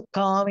he was so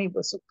calm,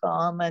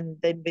 and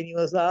then when he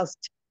was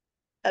asked,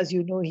 as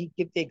you know, he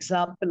gave the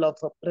example of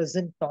a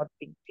present not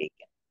being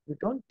taken. You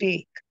don't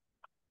take,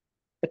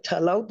 but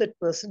allow that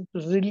person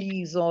to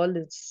release all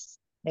its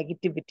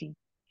negativity.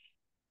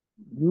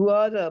 You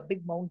are a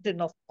big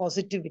mountain of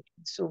positivity.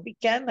 So we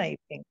can, I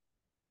think.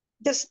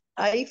 Just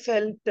I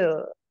felt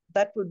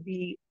that would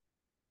be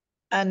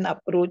an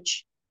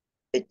approach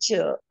which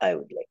I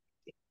would like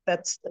to take.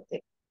 That's the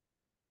thing.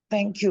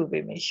 Thank you,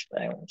 Vimish,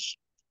 very much.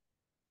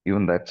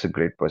 Even that's a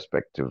great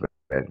perspective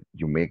where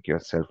you make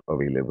yourself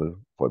available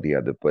for the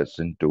other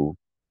person to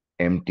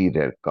empty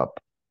their cup.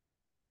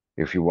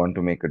 If you want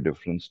to make a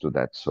difference to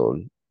that soul,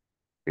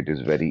 it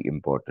is very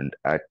important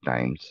at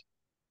times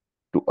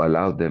to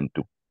allow them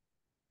to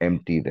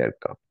empty their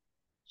cup.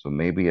 So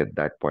maybe at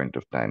that point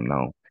of time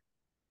now,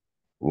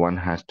 one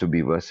has to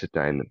be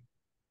versatile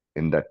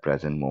in that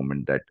present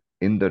moment, that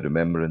in the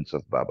remembrance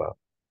of Baba,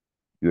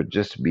 you're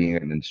just being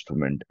an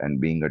instrument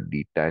and being a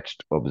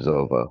detached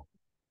observer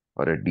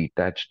or a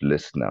detached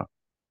listener,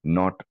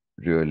 not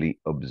really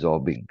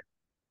absorbing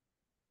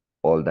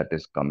all that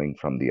is coming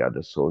from the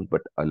other soul,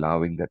 but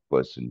allowing that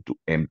person to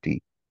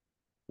empty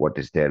what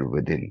is there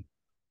within.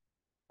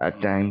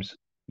 At times,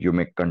 you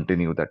may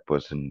continue that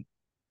person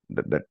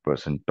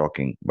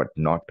talking, but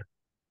not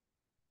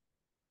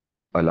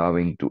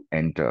allowing to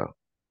enter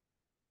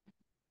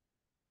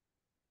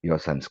your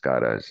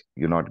sanskaras.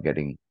 You're not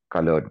getting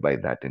colored by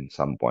that in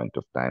some point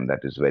of time.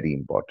 That is very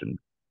important.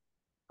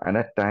 And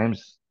at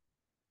times,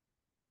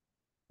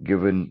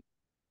 given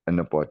an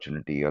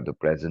opportunity or the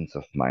presence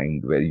of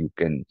mind where you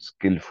can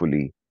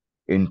skillfully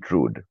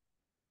intrude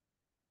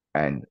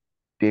and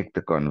take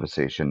the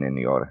conversation in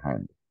your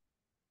hand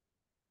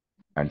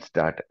and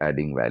start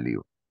adding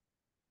value.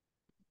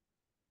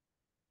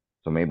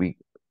 So maybe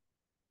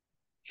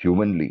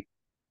humanly,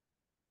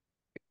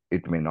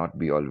 it may not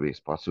be always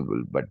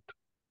possible, but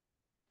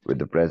with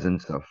the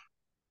presence of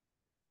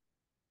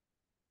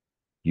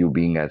you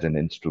being as an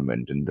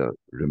instrument in the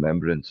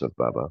remembrance of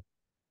Baba,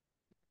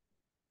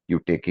 you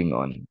taking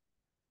on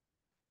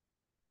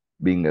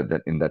being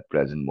in that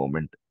present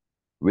moment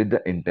with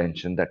the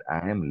intention that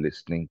I am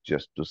listening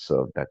just to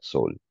serve that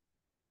soul.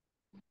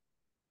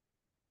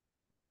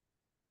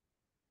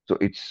 So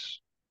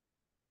it's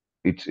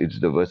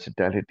the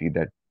versatility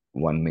that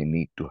one may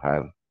need to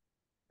have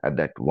at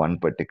that one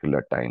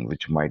particular time,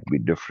 which might be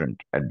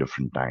different at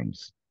different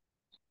times.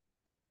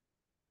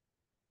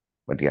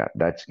 But yeah,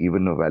 that's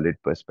even a valid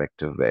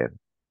perspective where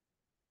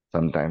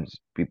sometimes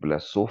people are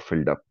so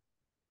filled up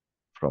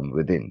from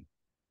within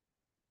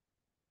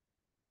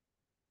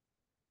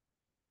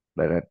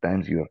that at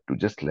times you have to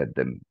just let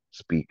them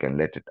speak and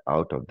let it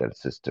out of their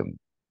system,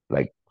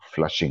 like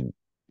flushing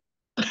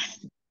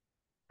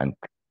and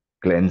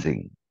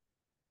cleansing.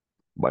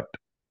 But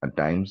at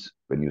times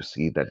when you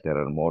see that there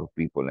are more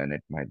people and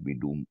it might be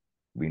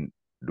been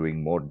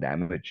doing more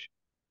damage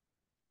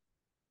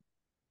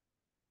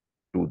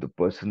to the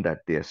person that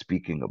they are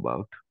speaking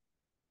about,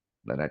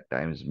 then at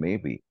times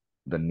maybe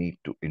the need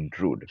to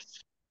intrude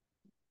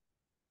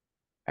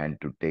and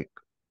to take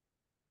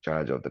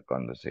charge of the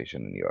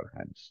conversation in your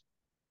hands.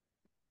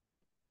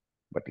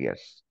 But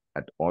yes,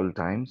 at all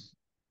times,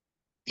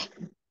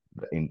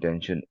 the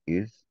intention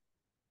is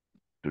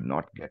to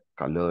not get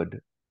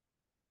colored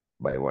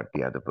by what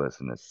the other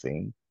person is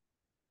saying,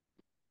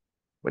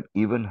 but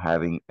even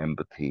having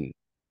empathy,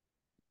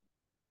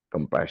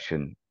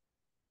 compassion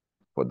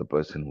for the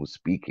person who's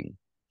speaking,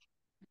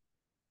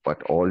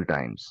 but all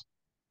times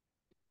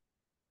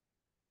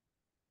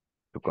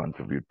to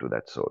contribute to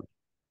that soul.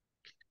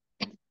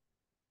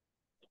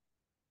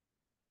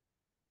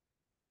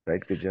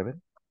 Right, Kijavan?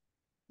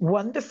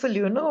 Wonderful,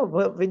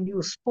 when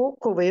you spoke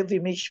away,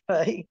 Vimish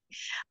Bhai,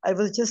 I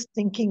was just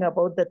thinking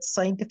about that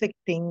scientific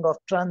thing of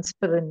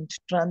transparent,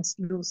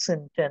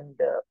 translucent, and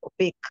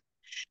opaque.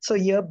 So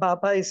here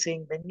Baba is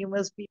saying when you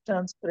must be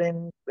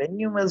transparent, when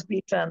you must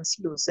be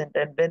translucent,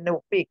 and when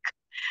opaque.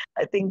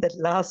 I think that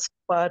last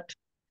part,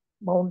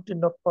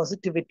 mountain of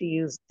positivity,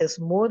 is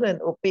more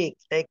than opaque.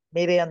 Like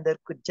mere andar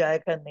kuch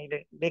jayega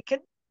nahi, lekin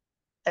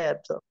I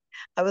observe.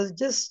 I was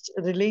just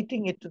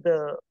relating it to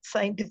the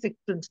scientific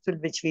principle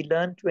which we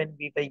learned when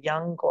we were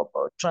young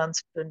about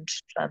transparent,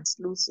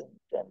 translucent,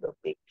 and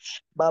opaque.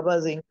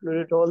 Baba's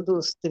included all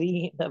those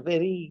three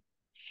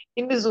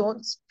in his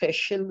own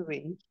special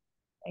way.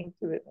 Thank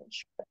you very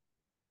much.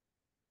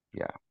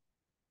 Yeah,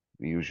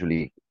 we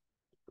usually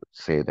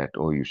say that,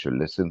 oh, you should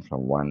listen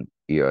from one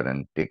ear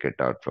and take it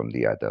out from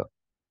the other.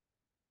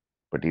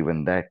 But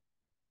even that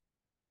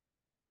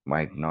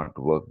might not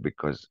work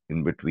because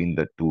in between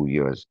the two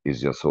ears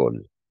is your soul.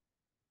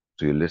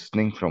 So you're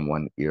listening from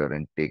one ear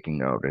and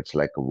taking out. It's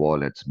like a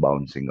wall, it's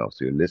bouncing off.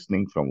 So you're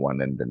listening from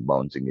one and then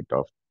bouncing it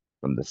off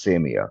from the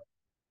same ear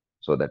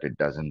so that it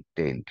doesn't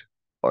taint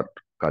or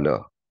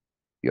color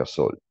your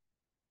soul.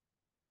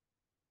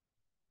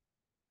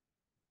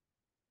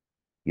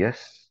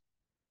 Yes,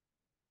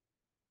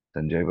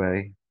 Sanjay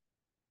Bhai?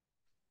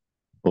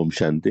 Om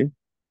Shanti.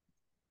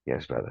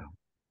 Yes, brother.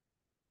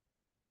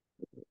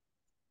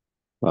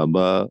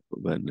 Baba,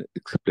 when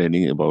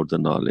explaining about the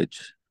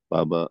knowledge,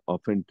 Baba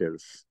often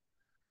tells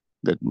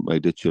that, my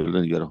dear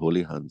children, you are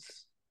holy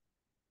hands.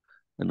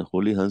 And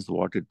holy hands,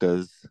 what it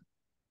does,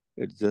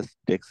 it just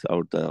takes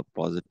out the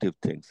positive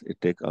things. It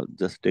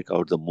just take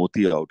out the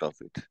moti out of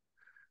it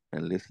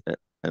and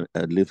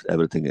leaves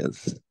everything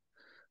else.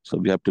 So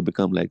we have to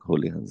become like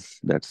holy hands.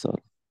 That's all.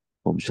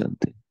 Om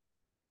Shanti.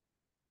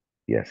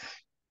 Yes,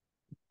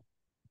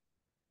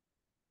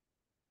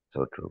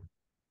 so true.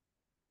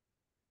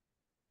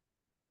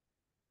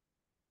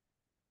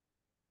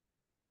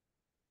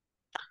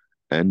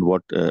 And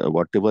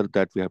whatever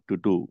that we have to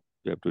do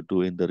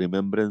in the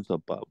remembrance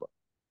of Baba.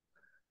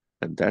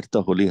 And that's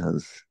the holy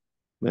hands.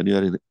 When you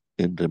are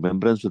in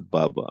remembrance with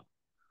Baba,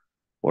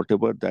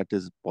 whatever that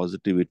is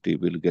positivity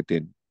will get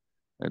in,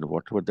 and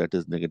whatever that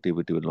is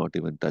negativity will not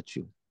even touch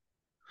you.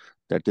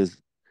 That is,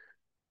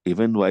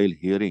 even while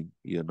hearing,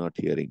 you're not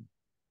hearing.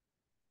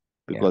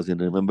 Yeah, Because in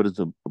remembrance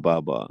of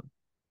Baba,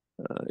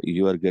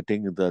 you are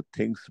getting the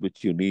things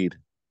which you need.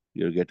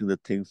 You're getting the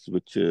things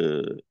which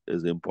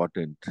is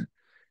important.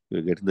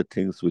 You're getting the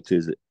things which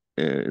is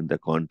in the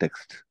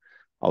context.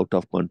 Out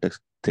of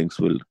context, things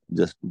will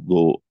just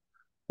go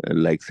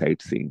like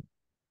sightseeing,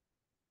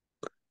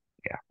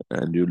 yeah,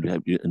 and you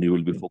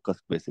will be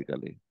focused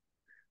basically.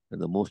 And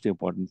the most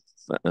important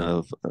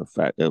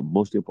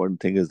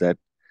thing is that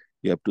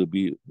you have to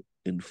be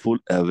in full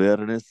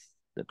awareness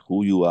that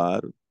who you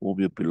are, whom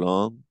you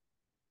belong.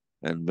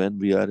 And when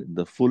we are in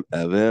the full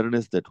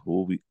awareness that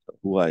who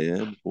I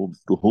am,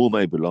 to whom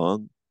I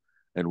belong,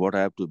 and what I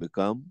have to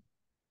become,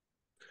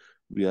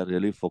 we are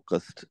really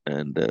focused,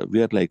 and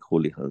we are like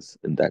holy hands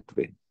in that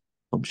way.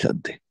 Om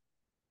Shanti.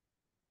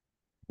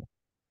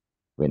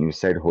 when you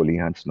said holy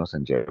hands, no,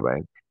 Sanjay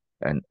Bhai,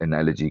 an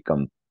analogy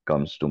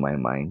comes to my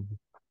mind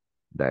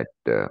that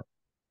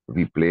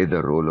we play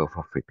the role of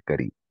a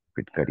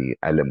fitkari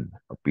alum,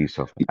 a piece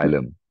of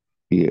alum.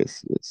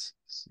 Yes, yes,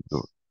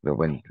 So,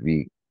 when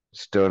we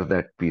stir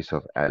that piece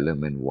of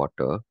alum in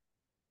water,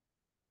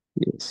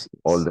 yes,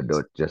 all yes, the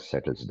dirt just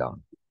settles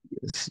down.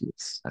 yes,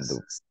 yes, And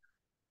yes,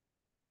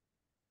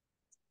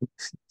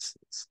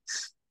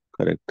 yes.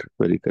 Correct,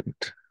 very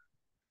correct.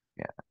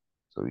 yeah,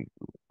 so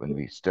when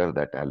we stir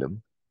that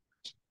alum,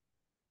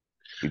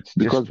 it's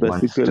Because just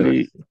one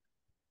stir.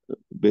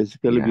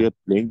 basically we Yeah, are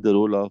playing the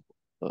role of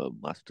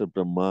Master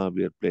Brahma,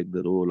 we are playing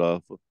the role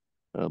of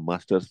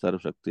Master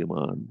Sarv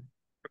Shaktiman.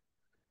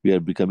 We are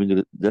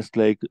becoming just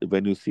like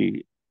when you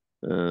see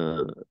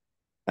uh,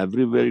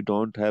 everywhere you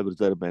don't have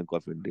Reserve Bank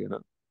of India.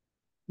 No?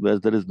 Where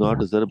there is not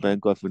Reserve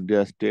Bank of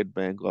India, State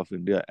Bank of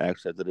India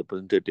acts as a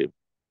representative.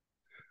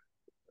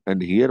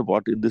 And here,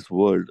 what in this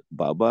world,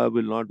 Baba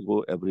will not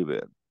go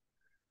everywhere.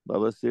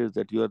 Baba says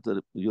that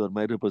you are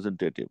my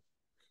representative.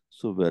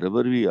 So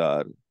wherever we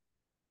are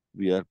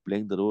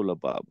playing the role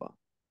of Baba.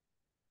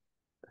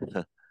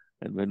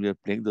 And when we are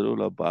playing the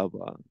role of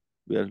Baba,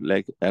 we are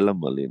like Alam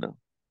Malina.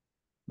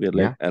 We are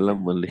like yeah.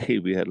 Alam Mali.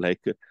 We are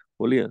like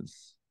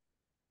Holians.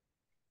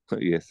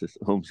 Yes, yes.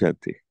 Om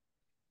Shanti.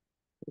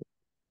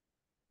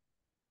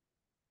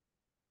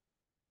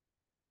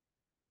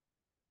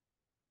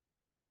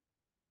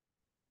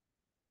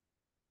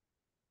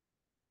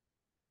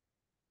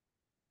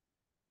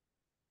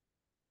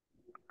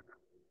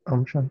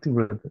 Shanti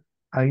brother,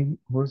 I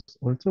was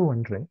also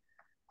wondering,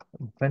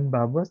 when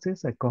Baba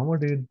says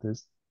accommodate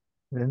this,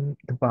 then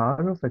the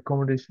power of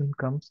accommodation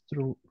comes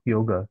through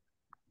yoga.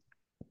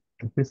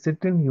 We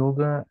sit in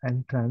yoga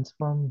and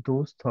transform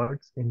those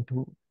thoughts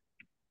into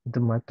the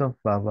mat of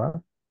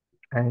Baba.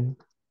 And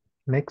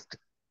next,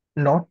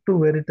 not to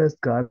wear it as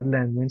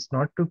garland means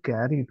not to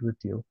carry it with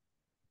you.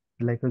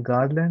 Like a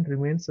garland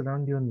remains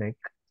around your neck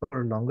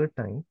for a longer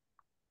time,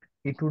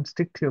 it would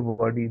stick to your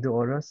body, the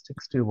aura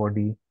sticks to your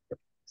body.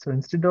 So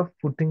instead of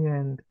putting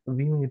and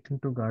weaving it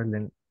into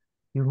garland,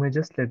 you may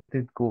just let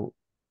it go.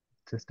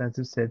 Just as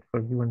you said,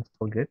 forgive and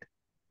forget.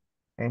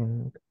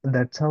 And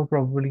that's how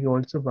probably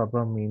also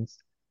Baba means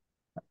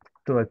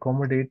to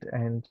accommodate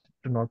and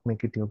to not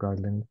make it your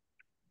garland.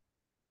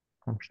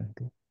 Om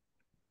Shanti.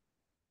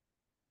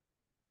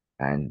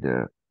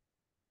 And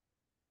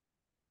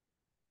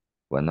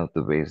one of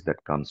the ways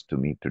that comes to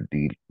me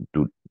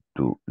to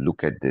to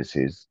look at this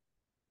is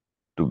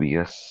to be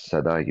a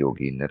sada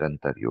yogi,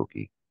 nirantar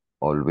yogi,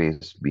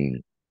 always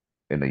being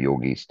in a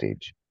yogi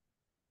stage.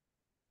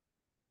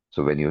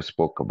 So when you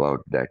spoke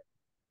about that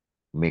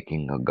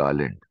making a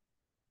garland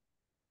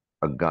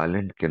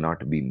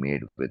cannot be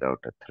made without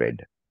a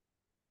thread.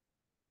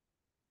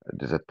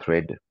 There's a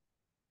thread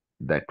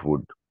that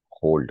would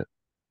hold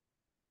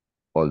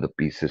all the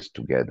pieces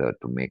together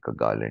to make a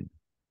garland.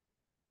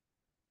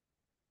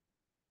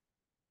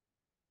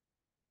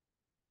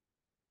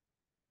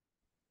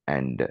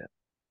 And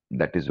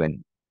that is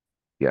when,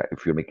 yeah,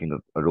 if you're making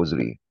a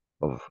rosary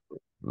of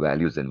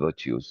values and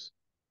virtues,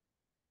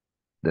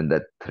 then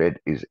that thread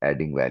is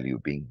adding value,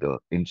 being the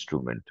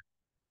instrument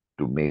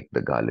to make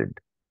the garland.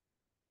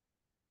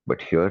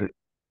 But here,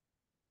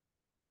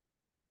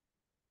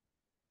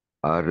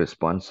 our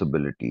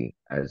responsibility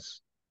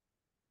as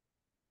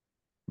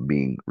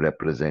being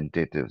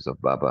representatives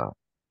of Baba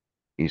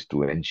is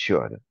to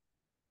ensure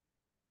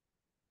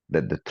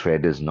that the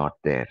thread is not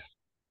there.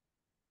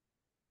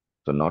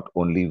 So not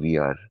only we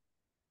are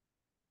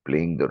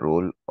playing the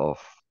role of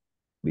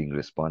being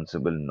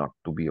responsible not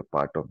to be a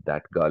part of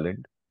that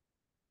garland,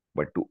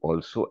 but to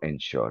also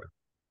ensure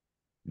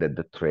that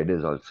the thread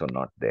is also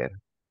not there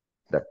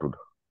that would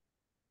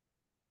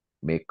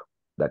make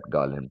that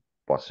garland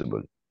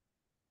possible.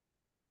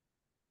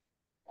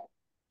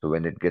 So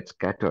when it gets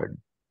scattered,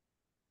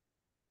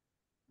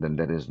 then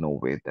there is no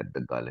way that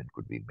the garland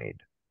could be made.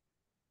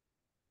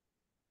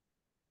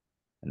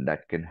 And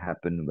that can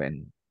happen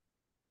when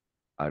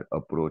our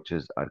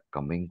approaches are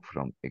coming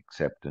from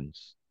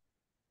acceptance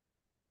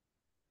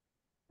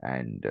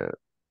and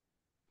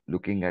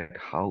looking at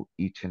how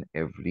each and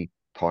every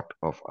thought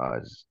of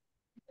ours,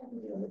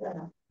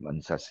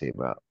 mansa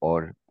seva,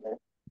 or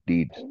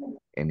deed,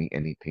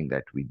 anything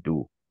that we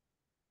do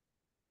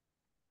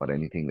or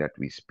anything that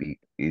we speak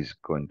is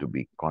going to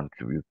be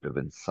contributive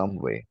in some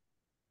way,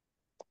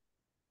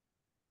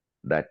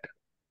 that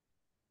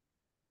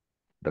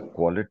the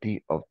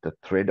quality of the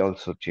thread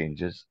also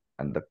changes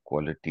and the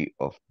quality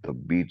of the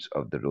beads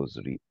of the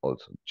rosary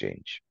also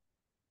change.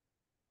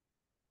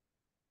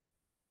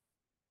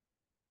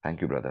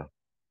 Thank you, brother.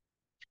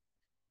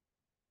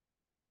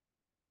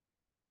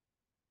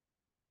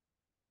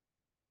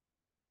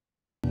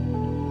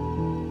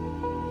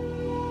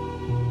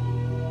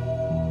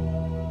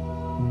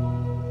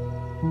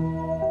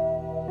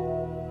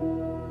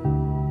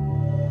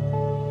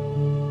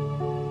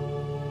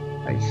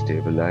 I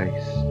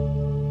stabilize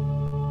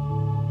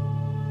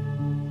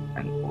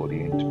and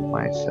orient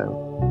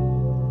myself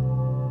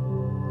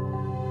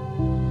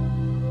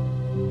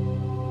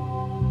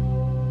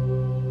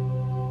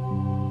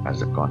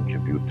as a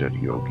contributor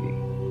yogi,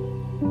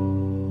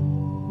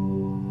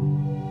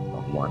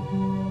 someone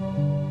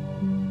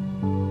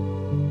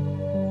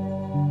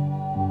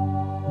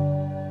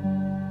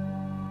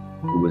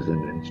who is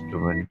an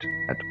instrument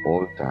at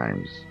all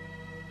times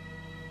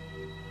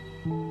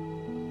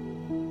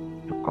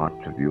to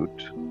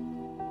contribute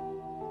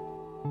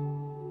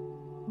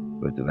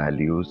with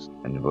values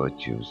and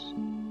virtues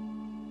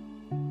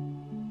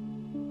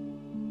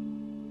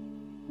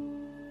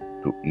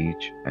to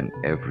each and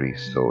every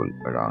soul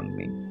around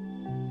me.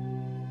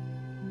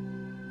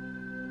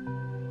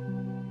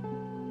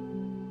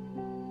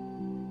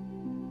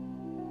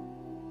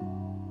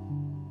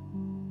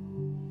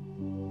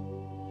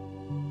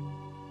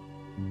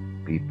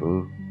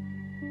 People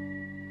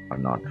are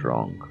not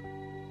wrong.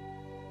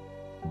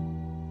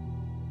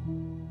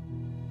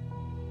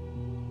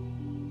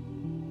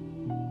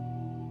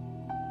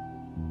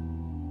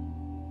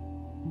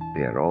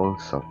 They are all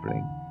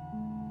suffering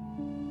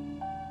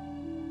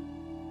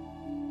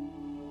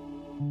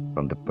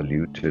from the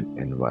polluted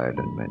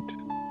environment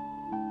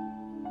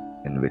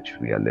in which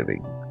we are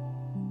living.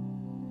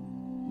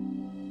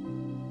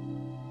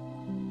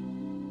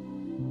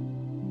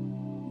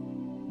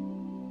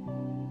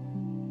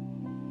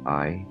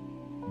 I,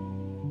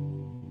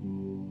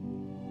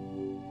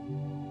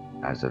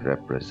 as a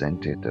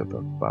representative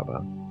of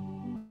Baba,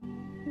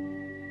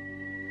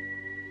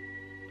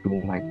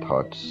 through my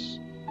thoughts,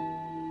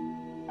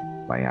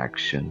 my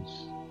actions,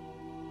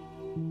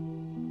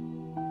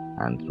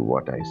 and through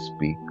what I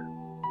speak,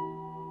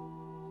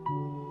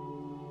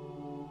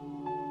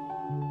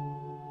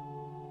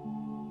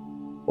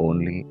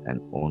 only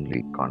and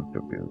only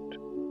contribute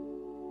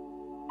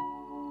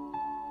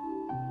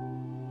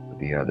to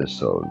the other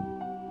soul.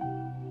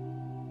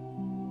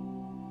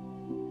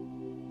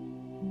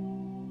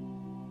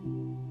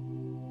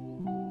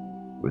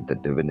 With the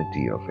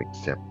divinity of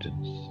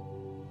acceptance,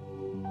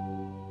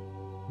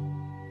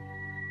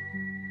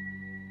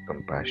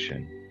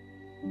 compassion,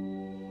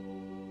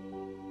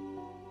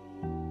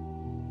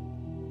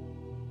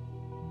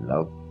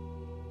 love,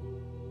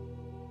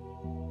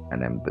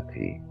 and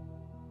empathy.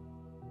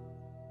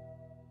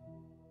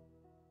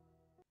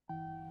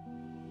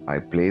 I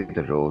play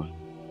the role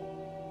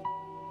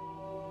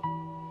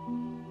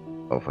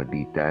of a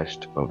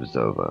detached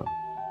observer,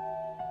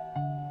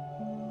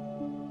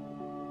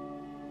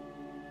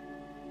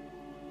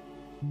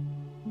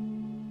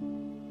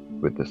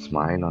 with a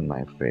smile on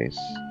my face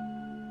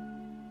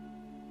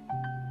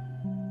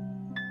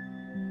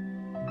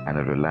and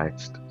a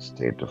relaxed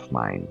state of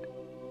mind.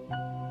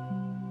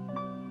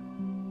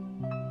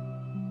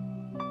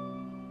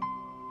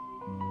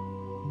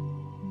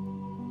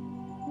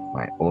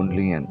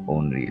 only and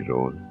only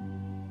role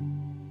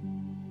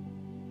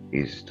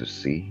is to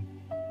see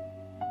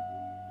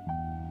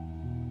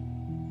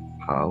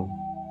how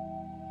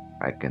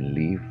I can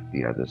leave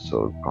the other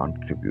soul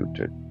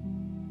contributed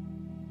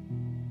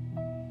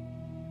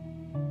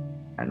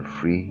and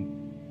free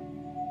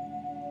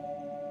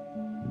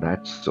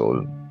that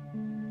soul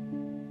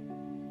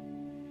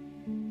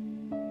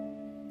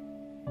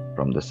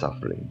from the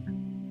suffering.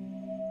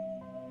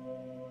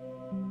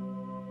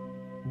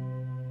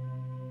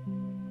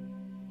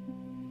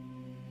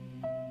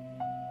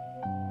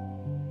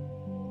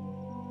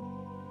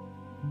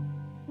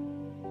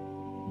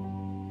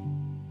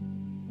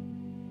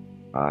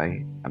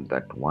 I am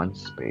that one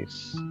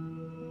space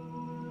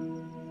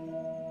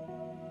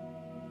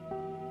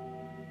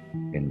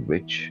in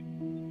which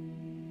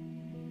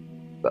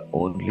the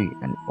only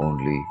and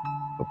only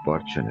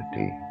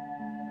opportunity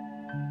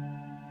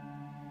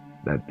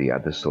that the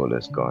other soul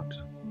has got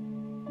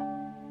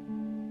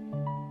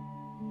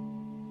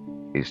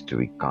is to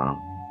be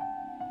calm,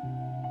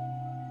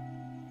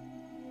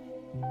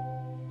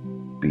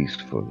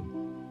 peaceful,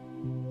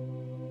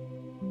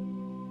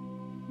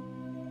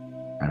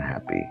 and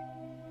happy.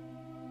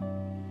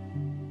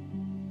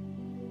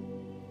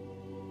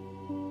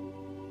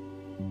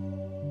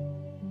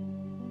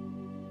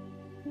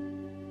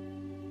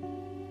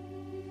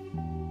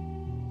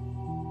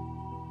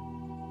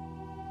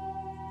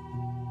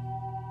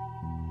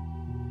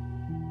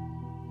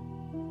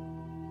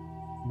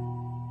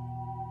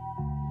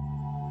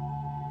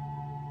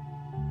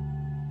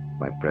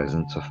 My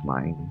presence of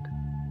mind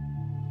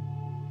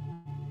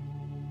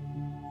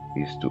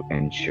is to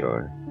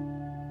ensure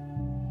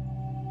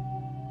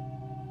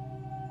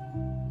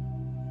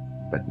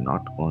that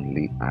not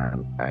only I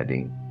am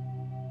adding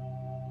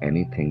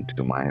anything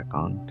to my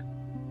account,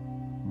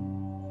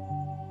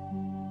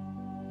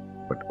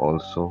 but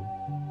also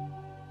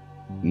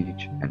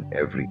each and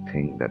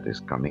everything that is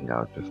coming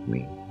out of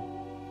me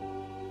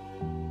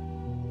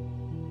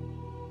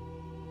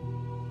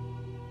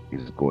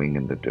is going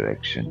in the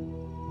direction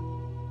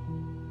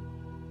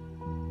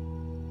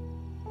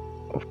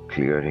of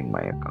clearing my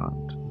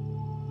account.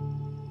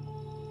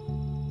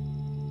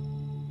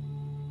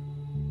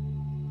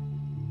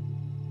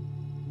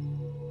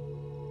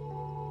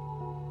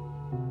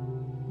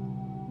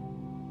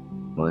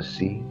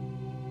 Mercy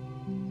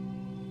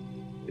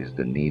is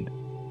the need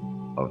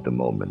of the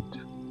moment.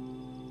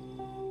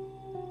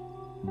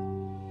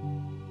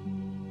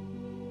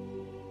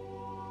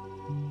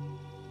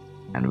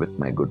 And with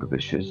my good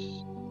wishes,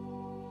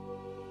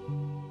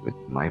 with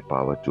my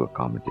power to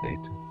accommodate,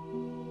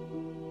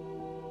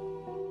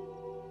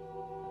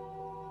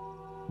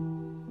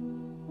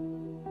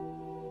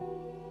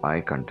 I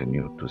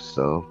continue to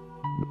serve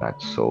that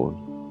soul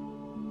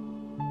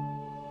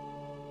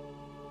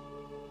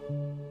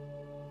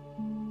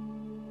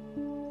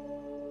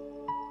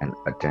and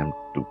attempt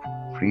to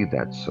free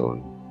that soul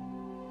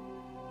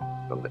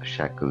from the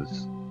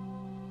shackles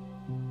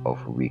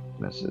of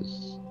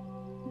weaknesses.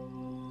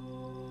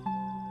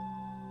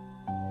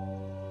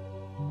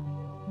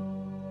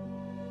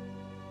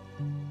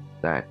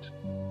 That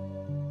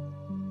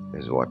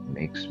is what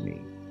makes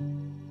me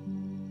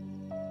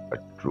a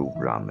true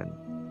Brahmin.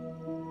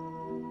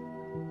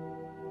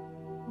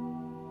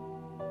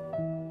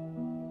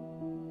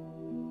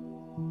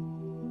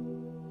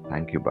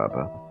 Thank you,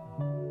 Baba,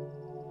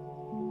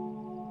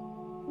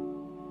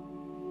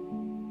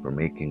 for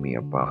making me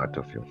a part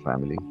of your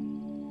family,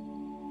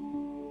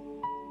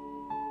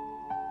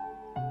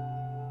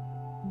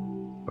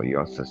 for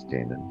your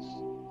sustenance,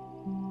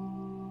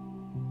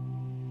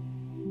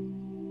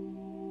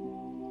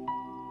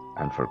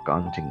 and for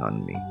counting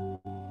on me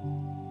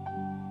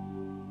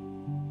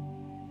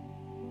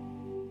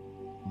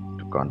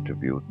to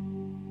contribute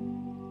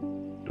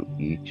to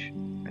each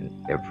and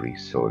every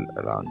soul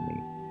around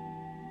me.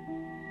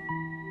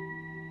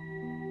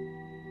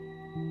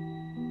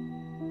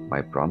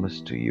 My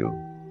promise to you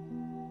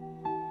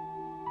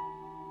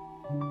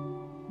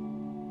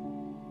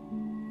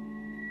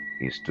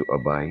is to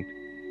abide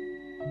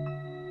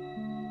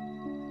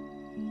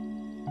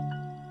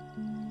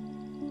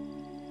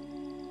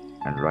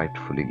and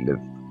rightfully live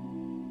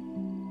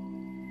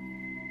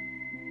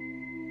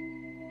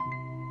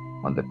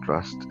on the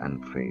trust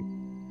and faith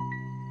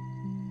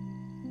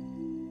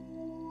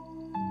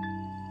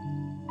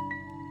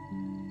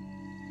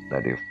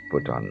that you've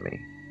put on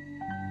me.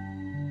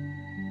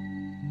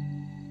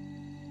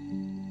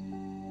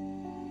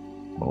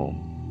 Om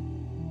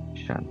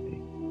Shanti.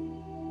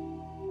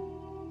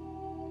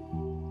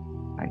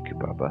 Thank you,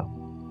 Baba.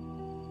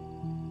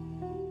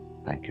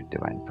 Thank you,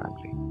 Divine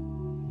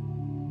Family.